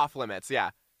post-Kesha... Off limits, yeah.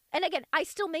 And again, I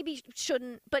still maybe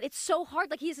shouldn't, but it's so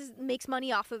hard. Like, he makes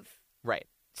money off of... Right.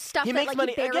 Stuff he that, makes like,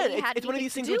 money he barely again. had It's one of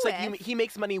these things to where it's do like he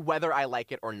makes money whether I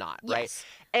like it or not, right? Yes.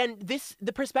 And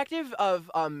the perspective of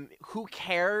who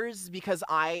cares because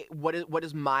what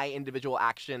does my individual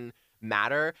action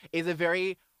matter is a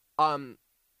very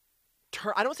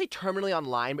I don't say terminally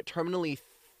online, but terminally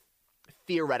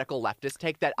theoretical leftist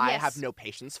take that I have no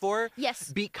patience for.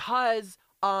 Yes. Because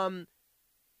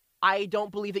I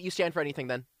don't believe that you stand for anything.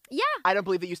 Then Yeah. I don't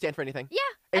believe that you stand for anything. Yeah.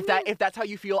 If that's how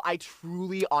you feel, I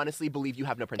truly, honestly believe you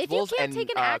have no if you principles. can't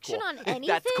take an action cool. on anything,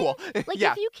 That's cool. like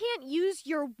yeah. if you can't use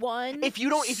your one, If you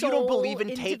don't believe in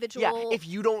individual... if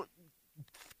you don't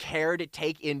care to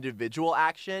take individual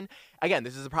action, again,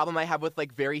 this is a problem I have with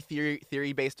like very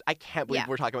theory based. I can't believe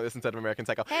we're talking about this instead of American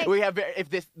Psycho. Hey. We have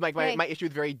my issue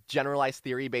with very generalized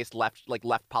theory based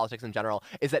left politics in general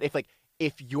is that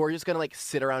if you're just gonna like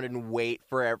sit around and wait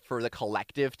for the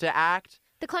collective to act.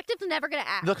 The collective's never gonna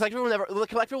act. The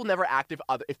collective will never act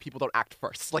if people don't act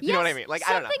first. Like, you know what I mean? Like,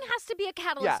 I don't know. Something has to be a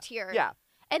catalyst here. Yeah.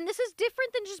 And this is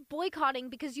different than just boycotting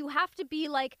because you have to be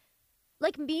like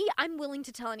me, I'm willing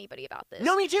to tell anybody about this.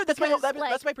 No, me too. That's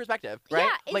Because, my perspective, right?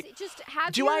 Yeah, like, just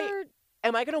have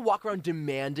am I gonna walk around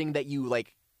demanding that you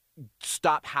like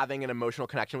stop having an emotional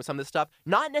connection with some of this stuff?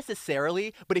 Not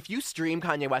necessarily, but if you stream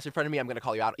Kanye West in front of me, I'm gonna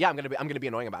call you out. Yeah, I'm gonna be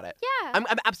annoying about it. Yeah.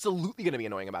 I'm absolutely gonna be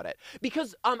annoying about it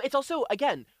because it's also,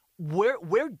 again,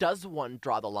 where does one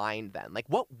draw the line then? Like,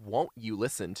 what won't you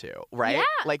listen to, right? Yeah.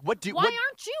 Like, Why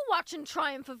aren't you watching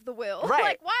Triumph of the Will? Right.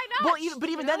 Like, why not? Well,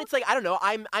 even then, it's like, I don't know.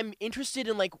 I'm interested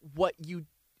in like what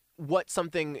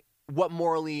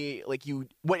morally, like,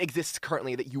 what exists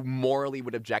currently that you morally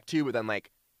would object to, but then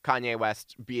like Kanye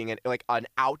West being an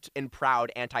out and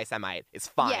proud anti-Semite is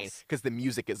fine because the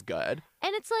music is good.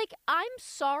 And it's like, I'm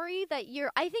sorry that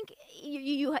I think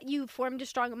you formed a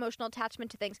strong emotional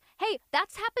attachment to things. Hey,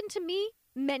 that's happened to me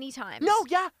many times. No,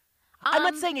 yeah. I'm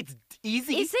not saying it's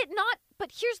easy. Is it not?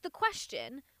 But here's the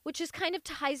question, which is kind of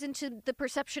ties into the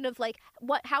perception of like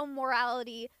how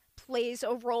morality plays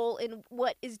a role in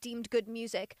what is deemed good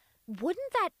music.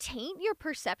 Wouldn't that taint your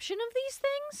perception of these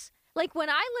things? Like, when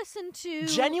I listen to...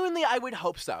 Genuinely, I would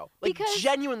hope so. Like,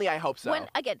 genuinely, I hope so.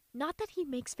 Again, not that he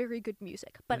makes very good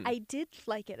music, but I did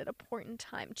like it at a point in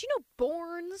time. Do you know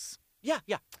Borns? Yeah.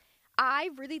 I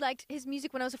really liked his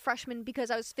music when I was a freshman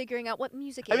because I was figuring out what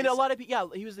music is. I mean, a lot of people... Yeah,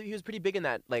 he was pretty big in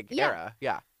that, era.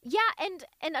 Yeah. Yeah,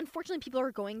 and unfortunately people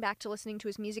are going back to listening to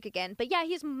his music again. But yeah,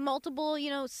 he has multiple,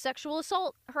 sexual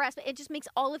assault, harassment. It just makes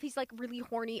all of his like really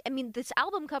horny. I mean, this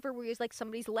album cover where he's like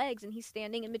somebody's legs and he's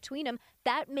standing in between them,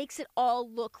 that makes it all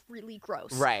look really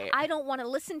gross. Right. I don't want to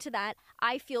listen to that.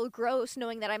 I feel gross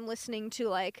knowing that I'm listening to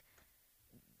like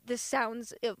the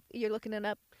sounds of, you're looking it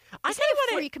up. He's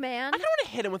a freak man. I kind of want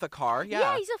to hit him with a car. Yeah.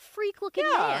 Yeah, he's a freak looking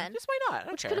man. Just why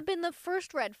not? Which could have been the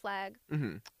first red flag.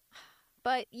 Mm-hmm.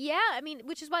 But yeah, I mean,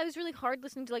 which is why it was really hard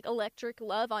listening to like Electric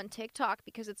Love on TikTok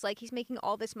because it's like he's making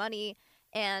all this money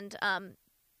and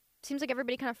seems like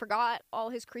everybody kind of forgot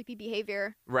all his creepy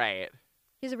behavior. Right.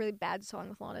 He has a really bad song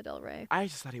with Lana Del Rey. I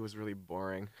just thought he was really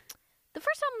boring. The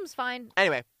first album's fine.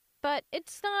 Anyway. But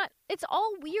it's not, it's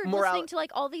all weird listening to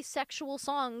like all these sexual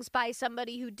songs by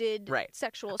somebody who did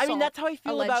sexual assault. I mean, that's how I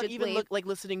feel allegedly. about even like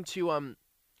listening to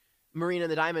Marina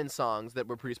and the Diamonds songs that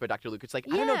were produced by Dr. Luke. It's like,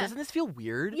 I don't know, doesn't this feel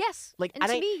weird? Yes. Like, and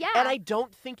to me, yeah. And I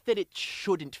don't think that it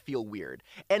shouldn't feel weird.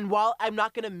 And while I'm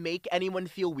not going to make anyone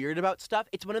feel weird about stuff,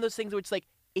 it's one of those things where it's like,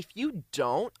 if you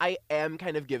don't, I am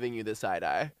kind of giving you the side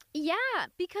eye. Yeah,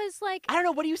 because like... I don't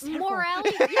know, what do you stand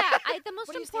morality, for? yeah, the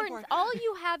most important, all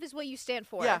you have is what you stand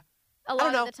for. Yeah. A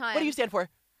lot of the time. What do you stand for?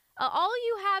 All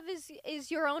you have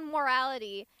is your own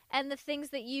morality and the things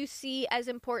that you see as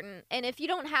important. And if you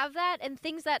don't have that and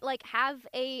things that like have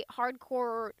a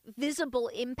hardcore visible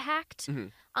impact,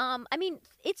 I mean,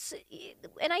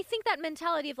 and I think that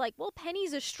mentality of like, well,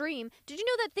 pennies a stream. Did you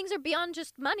know that things are beyond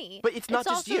just money? But it's not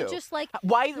just you. It's also just like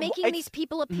making these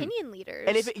people opinion leaders.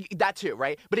 And that too,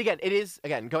 right? But again, it is,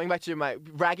 going back to my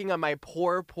ragging on my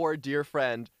poor dear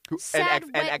friend, an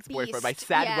ex-boyfriend, my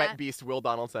sad wet beast, Will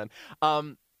Donaldson.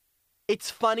 It's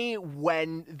funny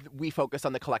when we focus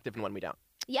on the collective and when we don't.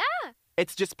 Yeah.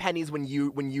 It's just pennies when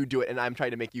you do it, and I'm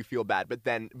trying to make you feel bad. But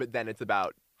then it's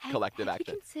about collective action.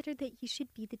 Have you considered that you should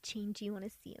be the change you want to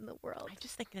see in the world? I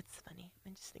just think that's funny.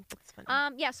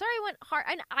 Yeah. Sorry, I went hard.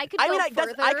 And I could.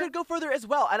 I could go further as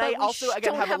well. And I also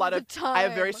again have a lot of. Time. I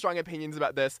have very strong opinions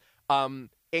about this. In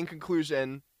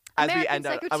conclusion,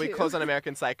 as we close on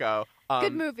American Psycho.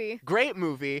 Good movie. Great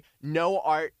movie. No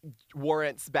art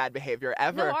warrants bad behavior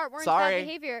ever. No art warrants bad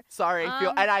behavior. Sorry.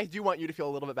 And I do want you to feel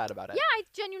a little bit bad about it. Yeah, I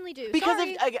genuinely do.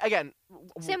 Because again,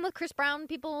 same with Chris Brown.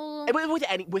 People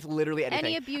with literally anything.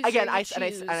 Any abuse. Again, I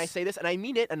say this, and I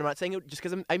mean it, and I'm not saying it just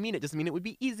because I mean it. Doesn't mean it would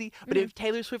be easy. But if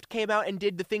Taylor Swift came out and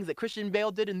did the things that Christian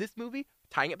Bale did in this movie,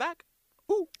 tying it back,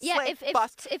 Woo, Yeah, slay, if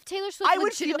bust. if Taylor Swift I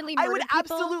would feel, legitimately I murdered would people,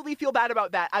 absolutely feel bad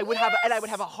about that. I would have, and I would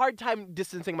Yes! have a hard time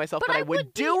distancing myself, but but I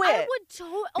would do it I would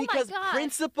oh because my god.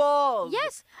 principles.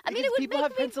 Yes, I mean Because it would people make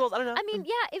have me. principles. I don't know. I mean,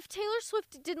 yeah, if Taylor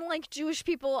Swift didn't like Jewish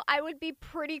people, I would be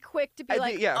pretty quick to be I'd be-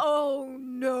 like, yeah. oh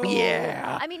no.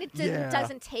 Yeah. I mean, it Yeah.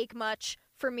 doesn't take much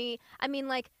for me. I mean,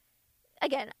 like,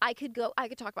 again, I could talk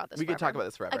about this. we could talk about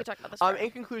this I forever. could talk about this forever.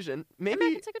 In conclusion, maybe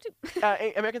American Psycho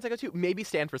 2. American Psycho 2 maybe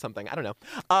stand for something. I don't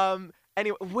know.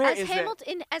 Anyway, where As is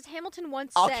Hamilton, as Hamilton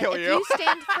once I'll said, kill if you. you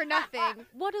stand for nothing,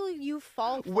 what'll you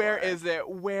fall for? it? Where is it?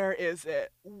 Where is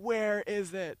it? Where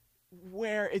is it?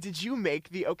 Did you make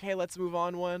the okay? Let's move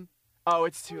on one. Oh,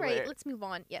 it's too All right, late. let's move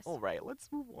on. Yes. All right, let's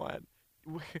move on.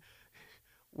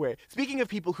 Where? Speaking of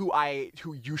people who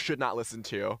you should not listen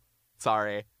to.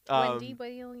 Sorry. Wendy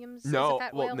Williams. Is No, it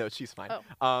that well, whale? no, she's fine.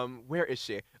 Oh. Where is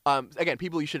she? Again,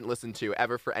 people you shouldn't listen to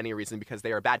ever for any reason because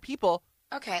they are bad people.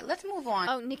 Okay, let's move on.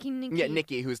 Oh, Nikki. Yeah,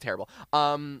 Nikki, who's terrible.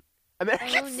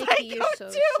 American Oh, Nikki, you're Psycho so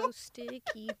 2. so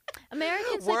sticky.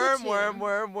 American Psycho 2. Worm.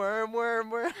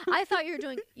 I thought you were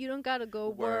doing. You don't gotta go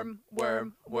worm. But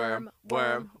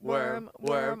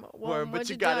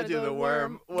you gotta do the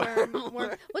worm.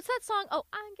 What's that song? Oh,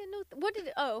 I get no. What did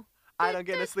it? Oh. I don't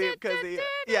get to sleep because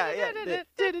yeah.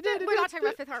 We're not talking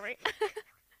about Fifth Harmony.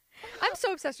 I'm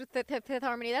so obsessed with Fifth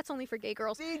Harmony. That's only for gay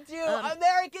girls. They do.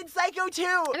 American Psycho 2.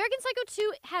 American Psycho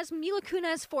 2 has Mila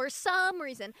Kunis for some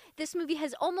reason. This movie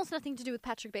has almost nothing to do with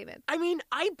Patrick Bateman. I mean,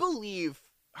 I believe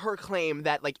her claim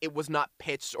that like it was not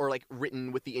pitched or like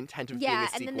written with the intent of being a Yeah,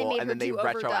 sequel, and then they made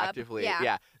her do overdub. retroactively,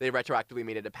 Yeah. they retroactively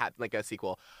made it a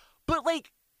sequel. But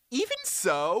like, even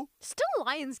so, Still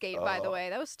Lionsgate, by the Oh. way.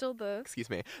 That was still the. excuse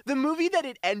me, the movie that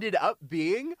it ended up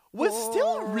being was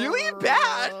still really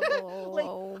bad. Like,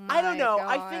 Oh I don't my know.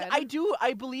 God.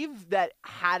 I believe that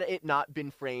had it not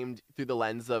been framed through the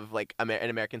lens of like an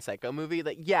American Psycho movie,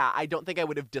 like yeah, I don't think I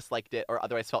would have disliked it or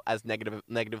otherwise felt as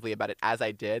negatively about it as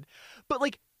I did. But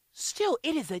like, still,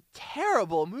 it is a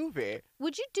terrible movie.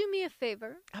 Would you do me a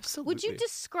favor? Absolutely. Would you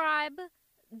describe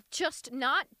just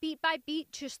not beat by beat,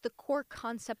 just the core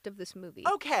concept of this movie?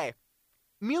 Okay.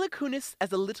 Mila Kunis,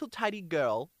 as a little tiny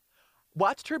girl,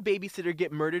 watched her babysitter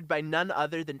get murdered by none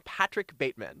other than Patrick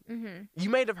Bateman. Mm-hmm. You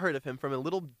might have heard of him from a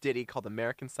little ditty called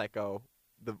American Psycho,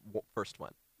 the first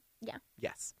one. Yeah.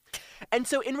 Yes. And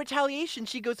so in retaliation,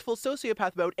 she goes full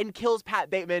sociopath mode and kills Pat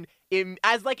Bateman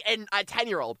as like a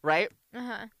 10-year-old, right?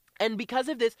 Uh-huh. And because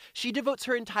of this, she devotes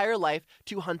her entire life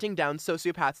to hunting down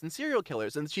sociopaths and serial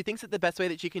killers. And she thinks that the best way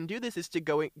that she can do this is to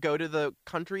go to the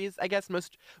country's, I guess,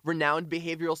 most renowned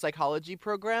behavioral psychology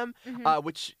program, Mhm.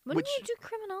 which Wouldn't you do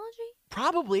criminology?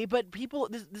 probably, but people,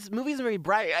 this movie isn't very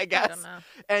bright, I guess.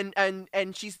 I don't know.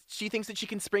 And she thinks that she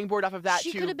can springboard off of that.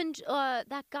 She to could have been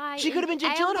that guy. She could have been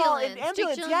Jake Gyllenhaal in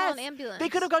Ambulance, yes. They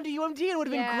could have gone to UMD and it would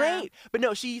have Yeah. been great. But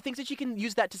no, she thinks that she can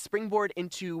use that to springboard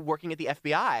into working at the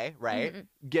FBI, right?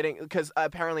 Mm-mm. Because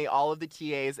apparently all of the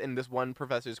TAs in this one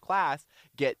professor's class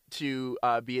get to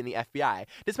be in the FBI.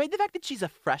 Despite the fact that she's a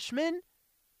freshman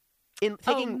in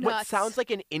taking what nuts. sounds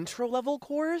like an intro level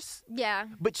course, Yeah.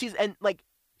 but she's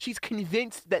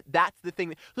convinced that that's the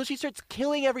thing. So she starts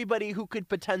killing everybody who could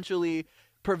potentially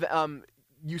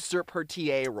usurp her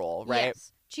TA role, right?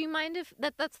 Yes. Do you mind if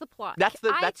that's the plot? That's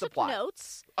the I took plot.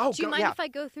 notes. Oh, Do you go- mind yeah. if I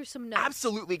go through some notes?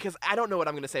 Absolutely, because I don't know what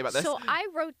I'm going to say about this. So I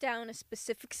wrote down a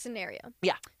specific scenario.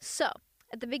 Yeah. So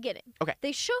at the beginning, Okay.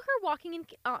 they show her walking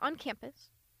on campus,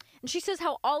 and she says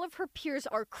how all of her peers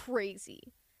are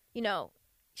crazy. You know,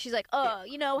 she's like, oh,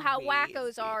 you know how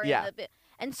wackos are. Yeah.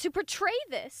 And to portray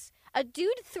this, a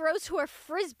dude throws her a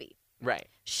frisbee. Right.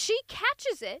 She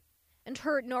catches it, and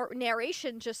her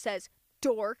narration just says,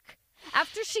 dork.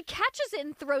 After she catches it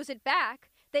and throws it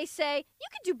back, they say, you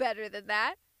could do better than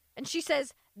that. And she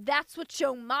says, that's what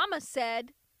your mama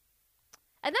said.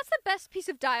 And that's the best piece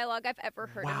of dialogue I've ever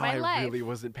heard in my life. I really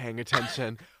wasn't paying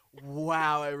attention.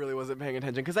 Wow, I really wasn't paying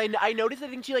attention. Because I noticed, I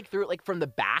think she threw it from the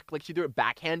back. Like she threw it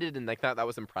backhanded and thought that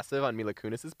was impressive on Mila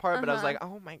Kunis's part. But I was like,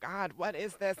 oh my God, what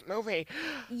is this movie?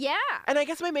 Yeah. And I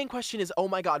guess my main question is, oh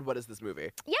my God, what is this movie?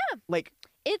 Yeah. Like,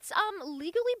 It's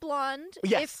Legally Blonde.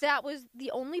 Yes. If that was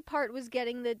the only part was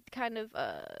getting the kind of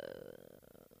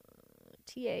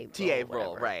TA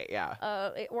role, whatever. right, yeah.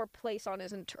 Or place on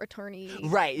his attorney.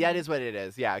 Right, that is what it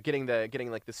is. Yeah, getting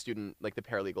like the student, like the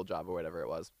paralegal job or whatever it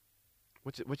was.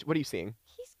 What are you seeing?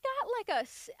 He's got like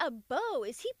a bow.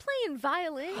 Is he playing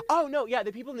violin? Oh no, yeah,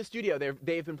 the people in the studio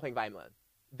they've been playing violin.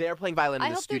 They're playing violin I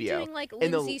in the hope studio. they're doing like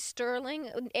In the- Lindsay Sterling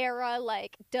era,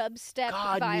 like dubstep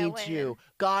God, violin. me too.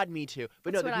 God, me too.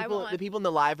 But That's no, what I the want. people in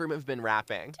the live room have been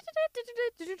rapping.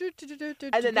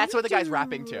 And then that's what the guy's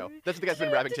rapping to. That's what the guy's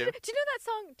been rapping to. Do you know that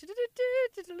song?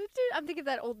 I'm thinking of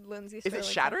that old Lindsay Is Sterling. it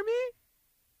Shatter Me?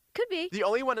 Could be. The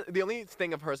only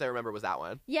thing of hers I remember was that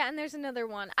one. Yeah, and there's another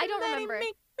one. I don't remember.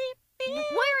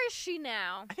 Where is she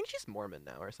now? I think she's Mormon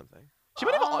now or something. She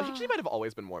might have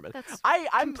always been Mormon. That's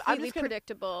I'm completely just kind of,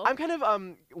 predictable. I'm kind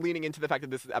of leaning into the fact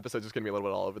that this episode is going to be a little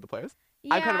bit all over the place.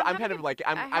 Yeah, I'm kind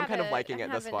of I'm liking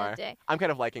it this having a far. day. I'm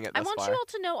kind of liking it I this want far. you all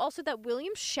to know also that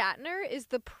William Shatner is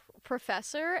the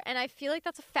professor, and I feel like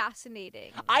that's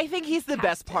fascinating. I think he's the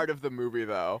best casting. part of the movie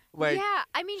though. Like, yeah,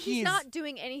 I mean he's he's- not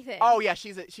doing anything. oh yeah,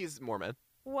 she's Mormon.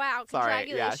 Wow, Sorry,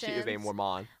 congratulations. yeah, she is a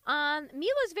Mormon.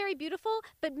 Mila's very beautiful,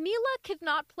 but Mila could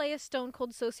not play a stone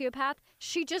cold sociopath.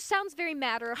 She just sounds very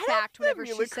matter of fact whenever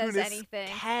she says anything.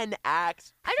 Can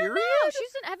act. I don't period?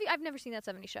 know. I've never seen that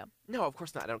 70s show. No, of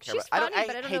course not. I don't care. She's about, funny,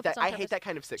 but I don't know if it's on I hate purpose. that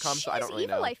kind of sitcom, She so I is don't really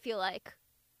evil, know. I feel like.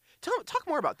 Talk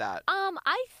more about that.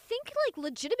 I think like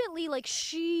legitimately like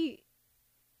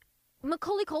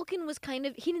Macaulay Culkin was kind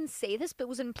of, he didn't say this, but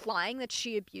was implying that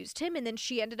she abused him, and then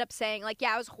she ended up saying, like,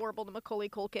 yeah, I was horrible to Macaulay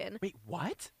Culkin. Wait,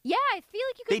 what? Yeah, I feel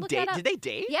like you could They look date? that up. Did they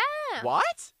date? Yeah.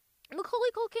 What? Macaulay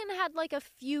Culkin had, like, a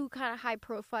few kind of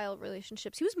high-profile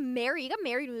relationships. He was married. He got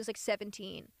married when he was, like,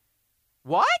 17.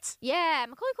 What? Yeah,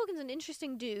 Macaulay Culkin's an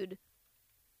interesting dude.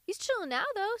 He's chilling now,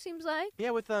 though, seems like. Yeah,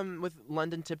 with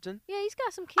London Tipton. Yeah, he's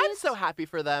got some kids. I'm so happy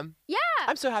for them. Yeah.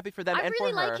 I'm so happy for them I and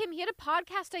really for her. like him. He had a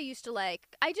podcast I used to like.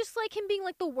 I just like him being,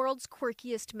 like, the world's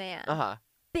quirkiest man. Uh-huh.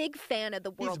 Big fan of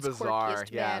the He's world's bizarre,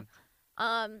 quirkiest yeah.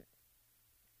 man.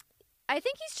 I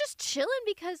think he's just chilling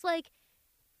because like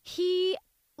he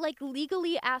like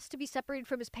legally asked to be separated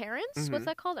from his parents. Mhm. What's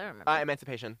that called? I don't remember.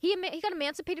 Emancipation. He got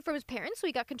emancipated from his parents, so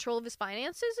he got control of his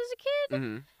finances as a kid.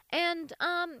 Mm-hmm. And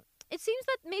it seems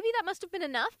that maybe that must have been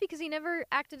enough because he never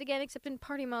acted again except in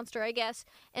Party Monster, I guess.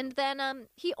 And then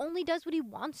he only does what he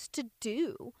wants to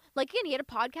do. Like again, he had a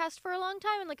podcast for a long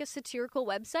time and like a satirical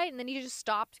website, and then he just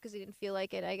stopped because he didn't feel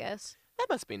like it, I guess. That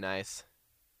must be nice.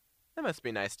 That must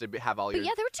be nice to have all But your.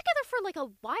 yeah, they were together for like a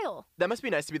while. That must be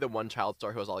nice to be the one child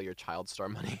star who has all your child star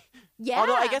money. Yeah.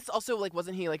 Although I guess also like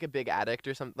wasn't he like a big addict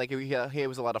or something? Like he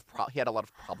was a lot of he had a lot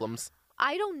of problems.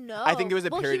 I don't know. I think there was a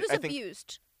period- Well, he was I think-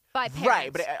 abused by parents.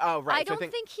 Right, but right. I so don't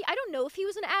think he. I don't know if he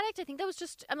was an addict. I think that was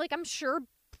just. I'm sure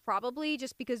probably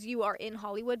just because you are in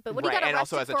Hollywood. But what he right, got and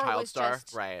arrested also as a for child was star,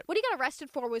 just. right? What he got arrested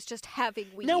for was just having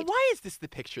weed. Now, why is this the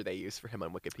picture they use for him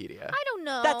on Wikipedia? I don't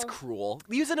know. That's cruel.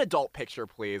 Use an adult picture,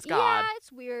 please. God. Yeah,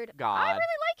 it's weird. God. I really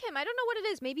like him. I don't know what it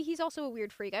is. Maybe he's also a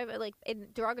weird freak. I like in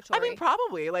derogatory. I mean,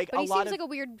 probably like but a he lot seems of. like a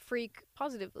weird freak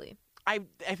positively. I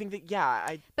think that yeah.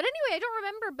 But anyway, I don't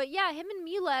remember. But yeah, him and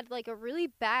Mila had like a really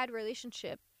bad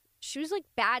relationship. She was like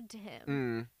bad to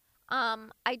him.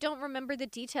 I don't remember the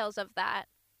details of that.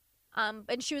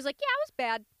 And she was like, "Yeah, I was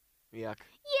bad. Yuck. Yeah,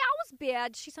 I was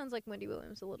bad." She sounds like Wendy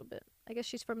Williams a little bit. I guess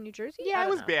she's from New Jersey. Yeah, I it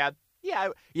don't was know. bad.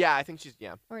 Yeah, I think she's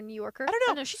Or a New Yorker. I don't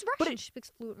know, No, she's but Russian. She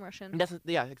speaks fluent Russian.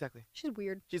 yeah, exactly. She's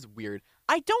weird. She's weird.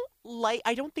 I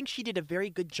don't think she did a very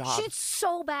good job. She's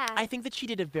so bad. I think that she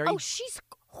did a very. Oh, she's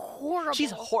horrible.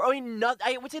 I mean,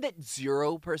 I would say that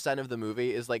 0% of the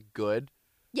movie is like good.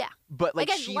 Yeah. But like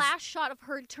Again, she's. last shot of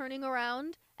her turning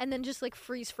around and then just like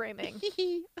freeze framing.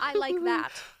 I like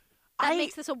that. That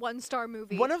makes this a 1-star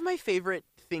movie. One of my favorite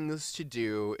things to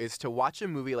do is to watch a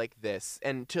movie like this,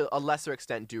 and to a lesser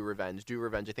extent, Do Revenge. Do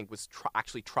Revenge, I think, was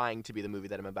actually trying to be the movie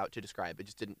that I'm about to describe. It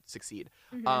just didn't succeed.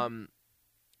 Mhm.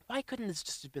 Why couldn't this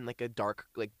just have been like a dark,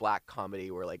 like black comedy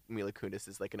where like Mila Kunis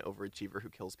is like an overachiever who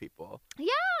kills people?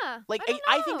 Yeah. Like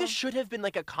I think this should have been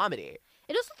like a comedy.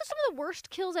 It is some of the worst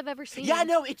kills I've ever seen. Yeah,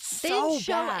 no, it's They so didn't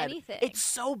show bad. anything. It's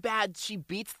so bad. She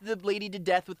beats the lady to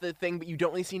death with the thing, but you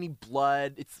don't really see any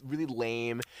blood. It's really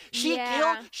lame.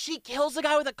 Yeah. She kills a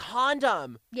guy with a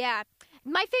condom. Yeah.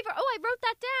 My favorite. Oh, I wrote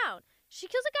that down. She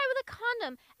kills a guy with a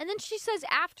condom, and then she says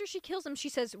after she kills him, she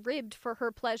says ribbed for her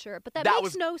pleasure. But that That makes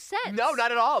was- no sense. No,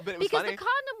 not at all. But it was because funny. the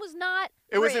condom was not.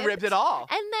 It wasn't ribbed at all.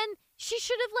 And then she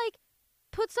should have like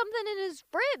put something in his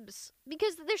ribs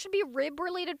because there should be a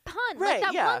rib-related pun. Right, like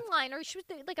that yeah. one-liner. She was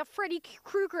like a Freddy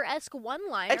Krueger-esque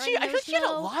one-liner. And I feel like there's she had a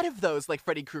no- lot of those like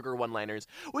Freddy Krueger one-liners,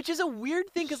 which is a weird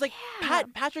thing because like Yeah.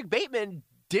 Patrick Bateman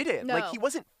didn't. No. Like he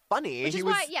wasn't funny. Which he is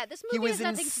was, why, yeah, this he movie was has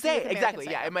nothing to do with insane. American Exactly.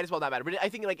 Psycho. Yeah, it might as well not matter. But I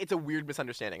think like it's a weird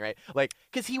misunderstanding, right? Like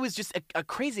because he was just a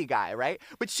crazy guy, right?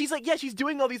 But she's like, yeah, she's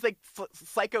doing all these like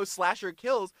psycho slasher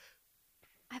kills.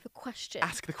 I have a question.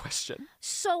 Ask the question.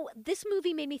 So this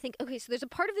movie made me think, okay, so there's a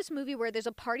part of this movie where there's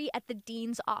a party at the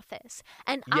dean's office.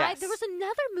 And Yes. there was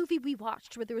another movie we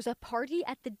watched where there was a party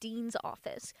at the dean's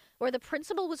office where the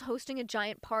principal was hosting a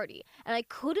giant party. And I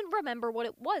couldn't remember what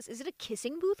it was. Is it a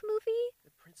kissing booth movie?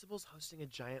 The principal's hosting a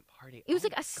giant party. It was Oh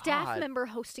like my a staff God. member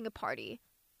hosting a party.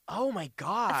 Oh my I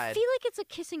God. feel like it's a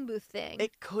kissing booth thing.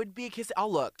 It could be a kiss.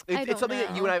 I'll look. I It's don't something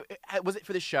that you know. and I. Was it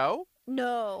for the show?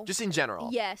 No. Just in general.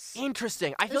 Yes.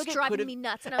 Interesting. I It feel was like it driving could have. me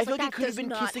nuts, and I I was feel like, like it that could have does been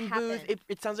not kissing happen. booth.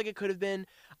 It sounds like it could have been.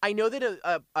 I know that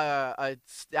a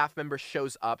staff member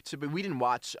shows up to, but we didn't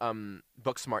watch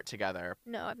Booksmart together.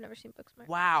 No, I've never seen Booksmart.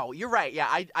 Wow, you're right. Yeah,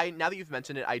 I now that you've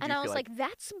mentioned it, I do And I feel was like,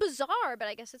 that's bizarre, but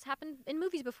I guess it's happened in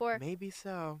movies before. maybe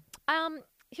so.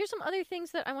 Here's some other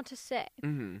things that I want to say.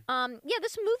 Mm-hmm. Yeah,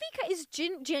 this movie is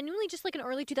genuinely just like an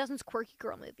early 2000s quirky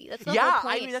girl movie. That's the Yeah, whole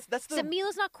point. I mean that's the. So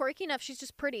Mila's not quirky enough. She's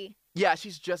just pretty. Yeah,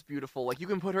 she's just beautiful. Like you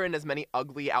can put her in as many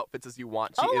ugly outfits as you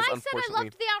want. She I is said I unfortunately.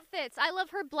 loved the outfits. I love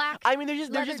her black. I mean, they're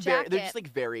just leather very they're jacket. just like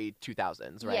very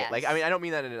 2000s, right? Yes. Like I mean, I don't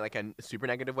mean that in like a super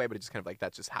negative way, but it's just kind of like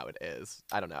that's just how it is.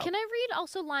 I don't know. Can I read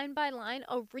also line by line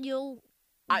a real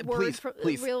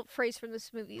Please. real phrase from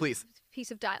this movie? Please.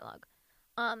 Piece of dialogue.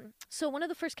 So one of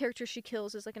the first characters she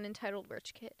kills is like an entitled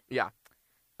rich kid. Yeah.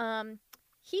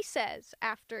 He says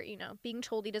after, being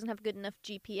told he doesn't have good enough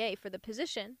GPA for the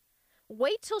position,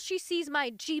 wait till she sees my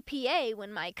GPA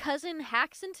when my cousin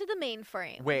hacks into the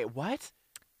mainframe. Wait, what?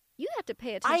 You have to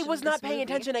pay attention. I was to not this paying movie.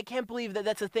 attention. I can't believe that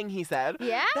that's a thing he said.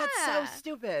 Yeah. That's so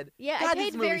stupid. Yeah, God, I this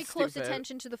paid movie's very close stupid.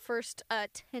 attention to the first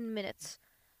 10 minutes.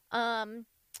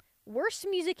 Worst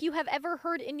music you have ever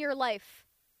heard in your life.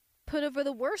 Put over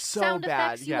the worst So sound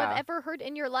bad, effects you have yeah. ever heard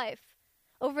in your life.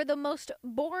 Over the most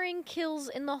boring kills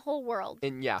in the whole world.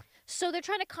 And yeah, So they're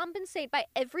trying to compensate by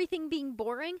everything being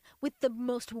boring with the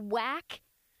most whack.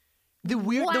 the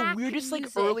Whack weirdest like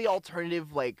music. early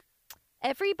alternative like.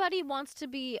 Everybody wants to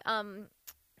be Alanis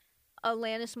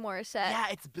Morissette. Yeah,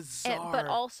 it's bizarre. But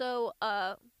also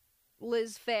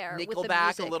Liz Phair with the Nickelback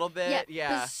music. a little bit.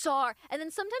 Yeah. Bizarre. And then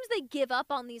sometimes they give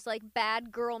up on these like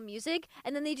bad girl music,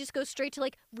 and then they just go straight to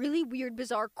like really weird,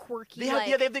 bizarre, quirky, They have,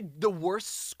 like they have the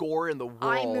worst score in the world.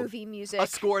 iMovie music. A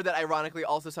score that ironically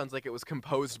also sounds like it was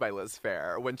composed by Liz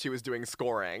Phair when she was doing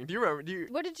scoring. Do you remember?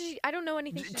 What did you? I don't know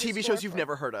anything. she did TV score shows you've for.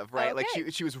 never heard of, right? Like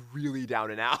Okay. she was really down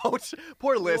and out.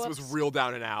 Poor Liz was Whoops. real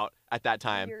down and out at that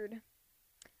time. Weird.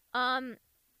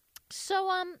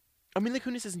 So Mila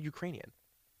Kunis isn't Ukrainian.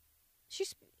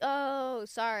 she's. Oh,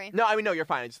 sorry. No, I mean no, you're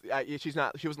fine. She's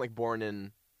not. She wasn't like born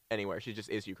in anywhere. She just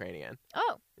is Ukrainian.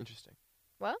 Oh, Interesting.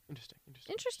 Well, Interesting.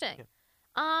 interesting.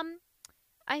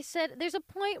 I said there's a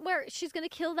point where she's gonna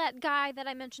kill that guy that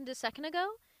I mentioned a second ago,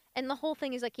 and the whole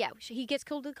thing is like, yeah, he gets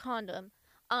killed with a condom,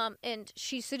 and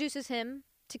she seduces him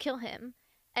to kill him,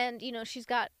 and she's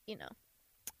got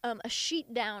a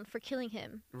sheet down for killing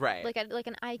him, Right. like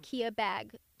an IKEA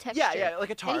bag texture. yeah, like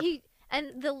a tarp.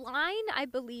 And the line I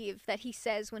believe that he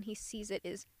says when he sees it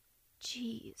is,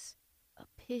 "Geez, a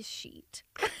piss sheet."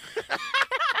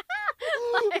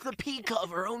 It's a pee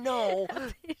cover. Oh no.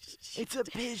 Piss sheet. It's a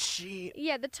piss sheet.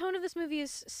 Yeah, the tone of this movie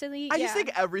is silly. I yeah. just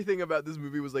think everything about this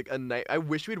movie was like a night. I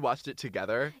wish we'd watched it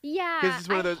together. Yeah, Because it's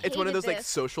one of I those. It's one of hated those like this.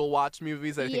 social watch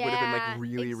movies that I think would have been Yeah, like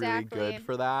really, really exactly. good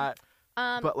for that.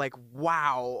 But like,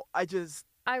 wow,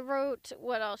 I wrote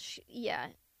what else?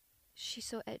 She's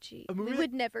so edgy. A movie We that-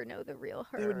 would never know the real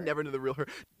her. they would never know the real her.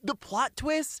 The plot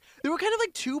twists. There were kind of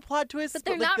like two plot twists, But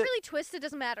they're like not really twisted.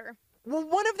 Doesn't matter. Well,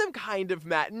 one of them kind of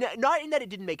not in that it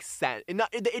didn't make sense.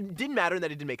 It didn't matter in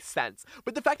that it didn't make sense.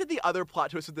 But the fact that the other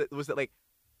plot twist was that like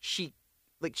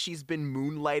she's been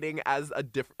moonlighting as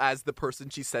as the person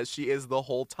she says she is the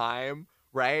whole time,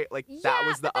 right? Like that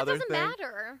was the but that other doesn't thing.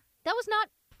 matter. That was not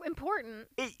important.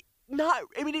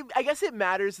 I guess it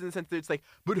matters in the sense that it's like,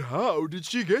 but how did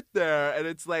she get there? And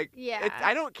it's like, Yeah.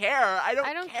 I don't care. I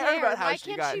don't care about how Why she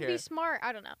can't got she here. be smart?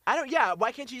 I don't know. Yeah,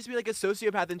 why can't she just be like a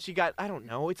sociopath and she got, I don't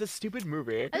know, it's a stupid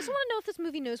movie. I just want to know if this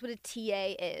movie knows what a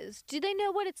TA is. Do they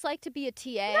know what it's like to be a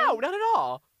TA? No, not at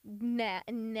all.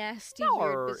 Nasty, No,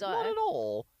 weird, bizarre. not at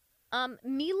all.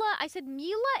 I said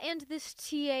Mila and this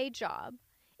TA job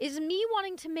is me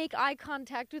wanting to make eye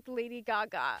contact with Lady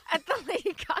Gaga at the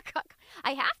Lady Gaga.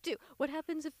 I have to. What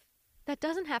happens if that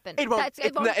doesn't happen? It won't.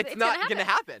 It's not gonna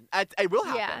happen. It will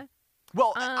happen. Yeah.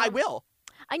 Well, I will.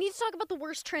 I need to talk about the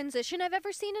worst transition I've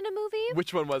ever seen in a movie.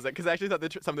 Which one was it? Because I actually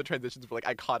thought some of the transitions were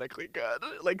like iconically good,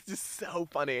 like just so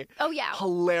funny, Oh yeah.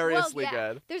 hilariously Well,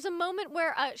 yeah. good. There's a moment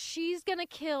where she's gonna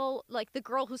kill like the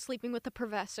girl who's sleeping with the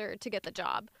professor to get the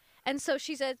job, and so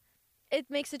she says, it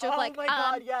makes a joke Oh like, my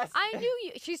God, yes. I knew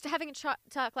you. She's having a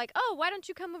talk like, oh, why don't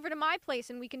you come over to my place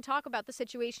and we can talk about the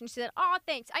situation? She said, oh,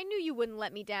 thanks. I knew you wouldn't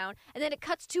let me down. And then it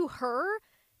cuts to her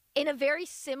in a very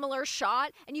similar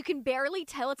shot, and you can barely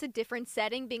tell it's a different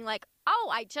setting, being like, oh,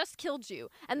 I just killed you,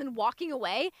 and then walking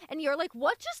away, and you're like,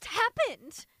 what just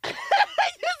happened? Do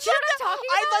you know what I'm talking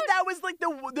I about? thought that was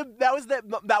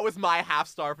like that was my half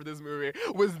star for this movie.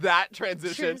 Was that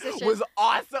transition was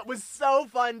awesome. Was so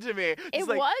fun to me. It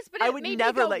like, was, but I it would made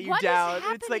never me go, let you what is down.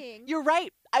 It's like, happening? you're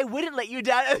right. I wouldn't let you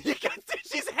down. And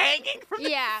she's hanging from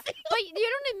the Yeah, ceiling. but you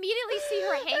don't immediately see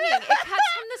her hanging. It cuts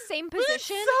from the same But it's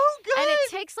position, so good. and it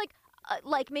takes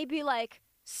like maybe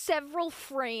several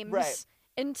frames Right.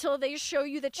 until they show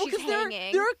you that she's 'cause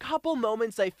hanging. there are a couple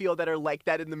moments I feel that are like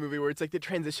that in the movie where it's like the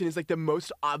transition is like the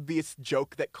most obvious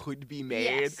joke that could be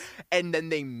made, Yes. and then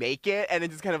they make it, and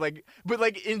it's just kind of like, but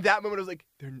like in that moment I was like,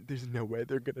 there's no way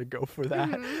they're gonna go for that.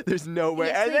 Mhm. There's no way,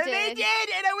 Yes, and they then they did. did,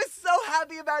 and I was so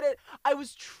happy about it. I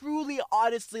was truly,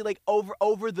 honestly, like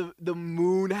over the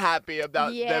moon happy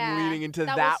about Yeah, them leading into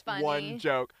that that was funny. one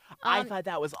joke. I Um, thought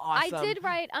that was awesome. I did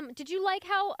write. Did you like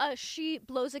how she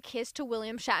blows a kiss to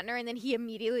William Shatner and then he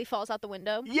immediately falls out the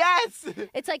window? Yes.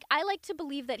 It's like I like to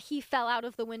believe that he fell out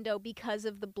of the window because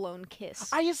of the blown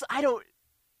kiss. I don't.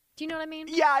 Do you know what I mean?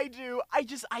 Yeah, I do.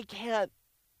 I can't.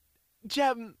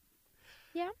 Jem.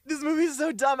 Yeah? This movie is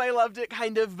so dumb. I loved it,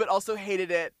 kind of, but also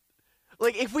hated it.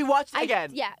 Like, if we watched it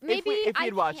again. Yeah, maybe if we I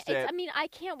had watched can't- it. I mean, I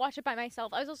can't watch it by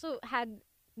myself. I was also had.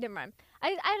 Never mind.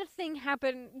 I had a thing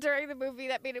happen during the movie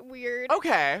that made it weird.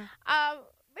 Okay.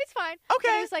 It's fine. But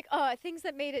Okay. it was like, things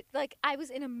that made it like I was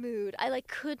in a mood. I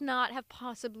could not have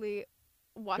possibly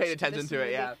watched. Paid attention this to it,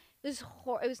 movie. yeah. It was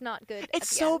it was not good. It's at the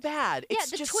so end. bad. Yeah,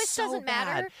 It's the just twist so doesn't bad.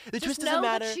 matter. The Just twist know doesn't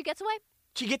matter. That she gets away.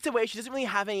 She gets away. She doesn't really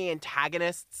have any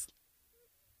antagonists.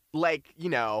 Like,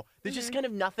 there's just kind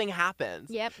of nothing happens.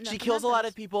 Yep. She nothing kills a lot of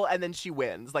happens. people and then she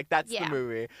wins. Like, that's Yeah. the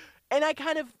movie. And I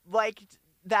kind of liked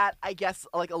that, I guess,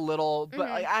 like a little, but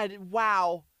like,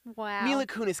 wow. Wow. Mila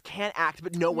Kunis can't act,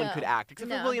 but no one No. could act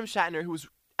except for No. William Shatner, who was,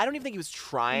 I don't even think he was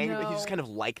trying, but he was No. kind of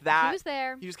like that. He was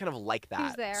there. He was kind of like that.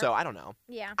 was there. So I don't know.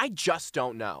 Yeah. I just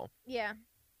don't know. Yeah. Do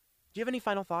you have any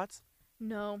final thoughts?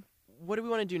 No. What do we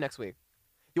want to do next week?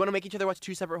 You want to make each other watch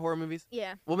 2 separate horror movies?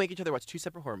 Yeah. We'll make each other watch 2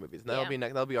 separate horror movies. And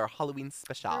that'll be our Halloween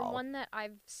special. Or one that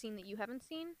I've seen that you haven't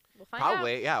seen. We'll find out.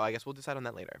 Probably, yeah. I guess we'll decide on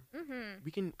that later. Mm-hmm.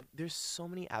 We can. There's so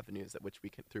many avenues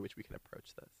through which we can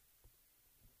approach this.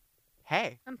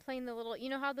 Hey, I'm playing the little. You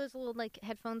know how those little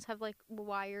headphones have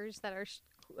wires that are.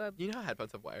 you know how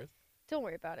headphones have wires. Don't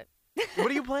worry about it.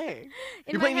 What are you playing? In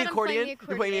You're my playing the head, I'm accordion? playing the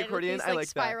You're playing the accordion accordion? with I these, like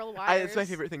spiral that. wires. It's my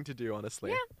favorite thing to do,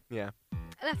 honestly. Yeah.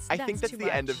 That's I think that's too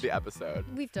the end of much. the episode.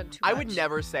 We've done too I much. would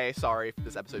never say sorry for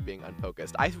this episode being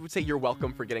unfocused. I would say you're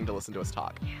welcome for getting to listen to us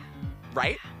talk. Yeah.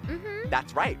 Right? Mm-hmm.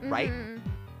 That's right, right?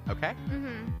 Mm-hmm. Okay?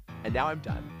 Mm-hmm. And now I'm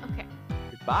done. Okay.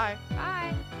 Goodbye.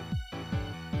 Bye.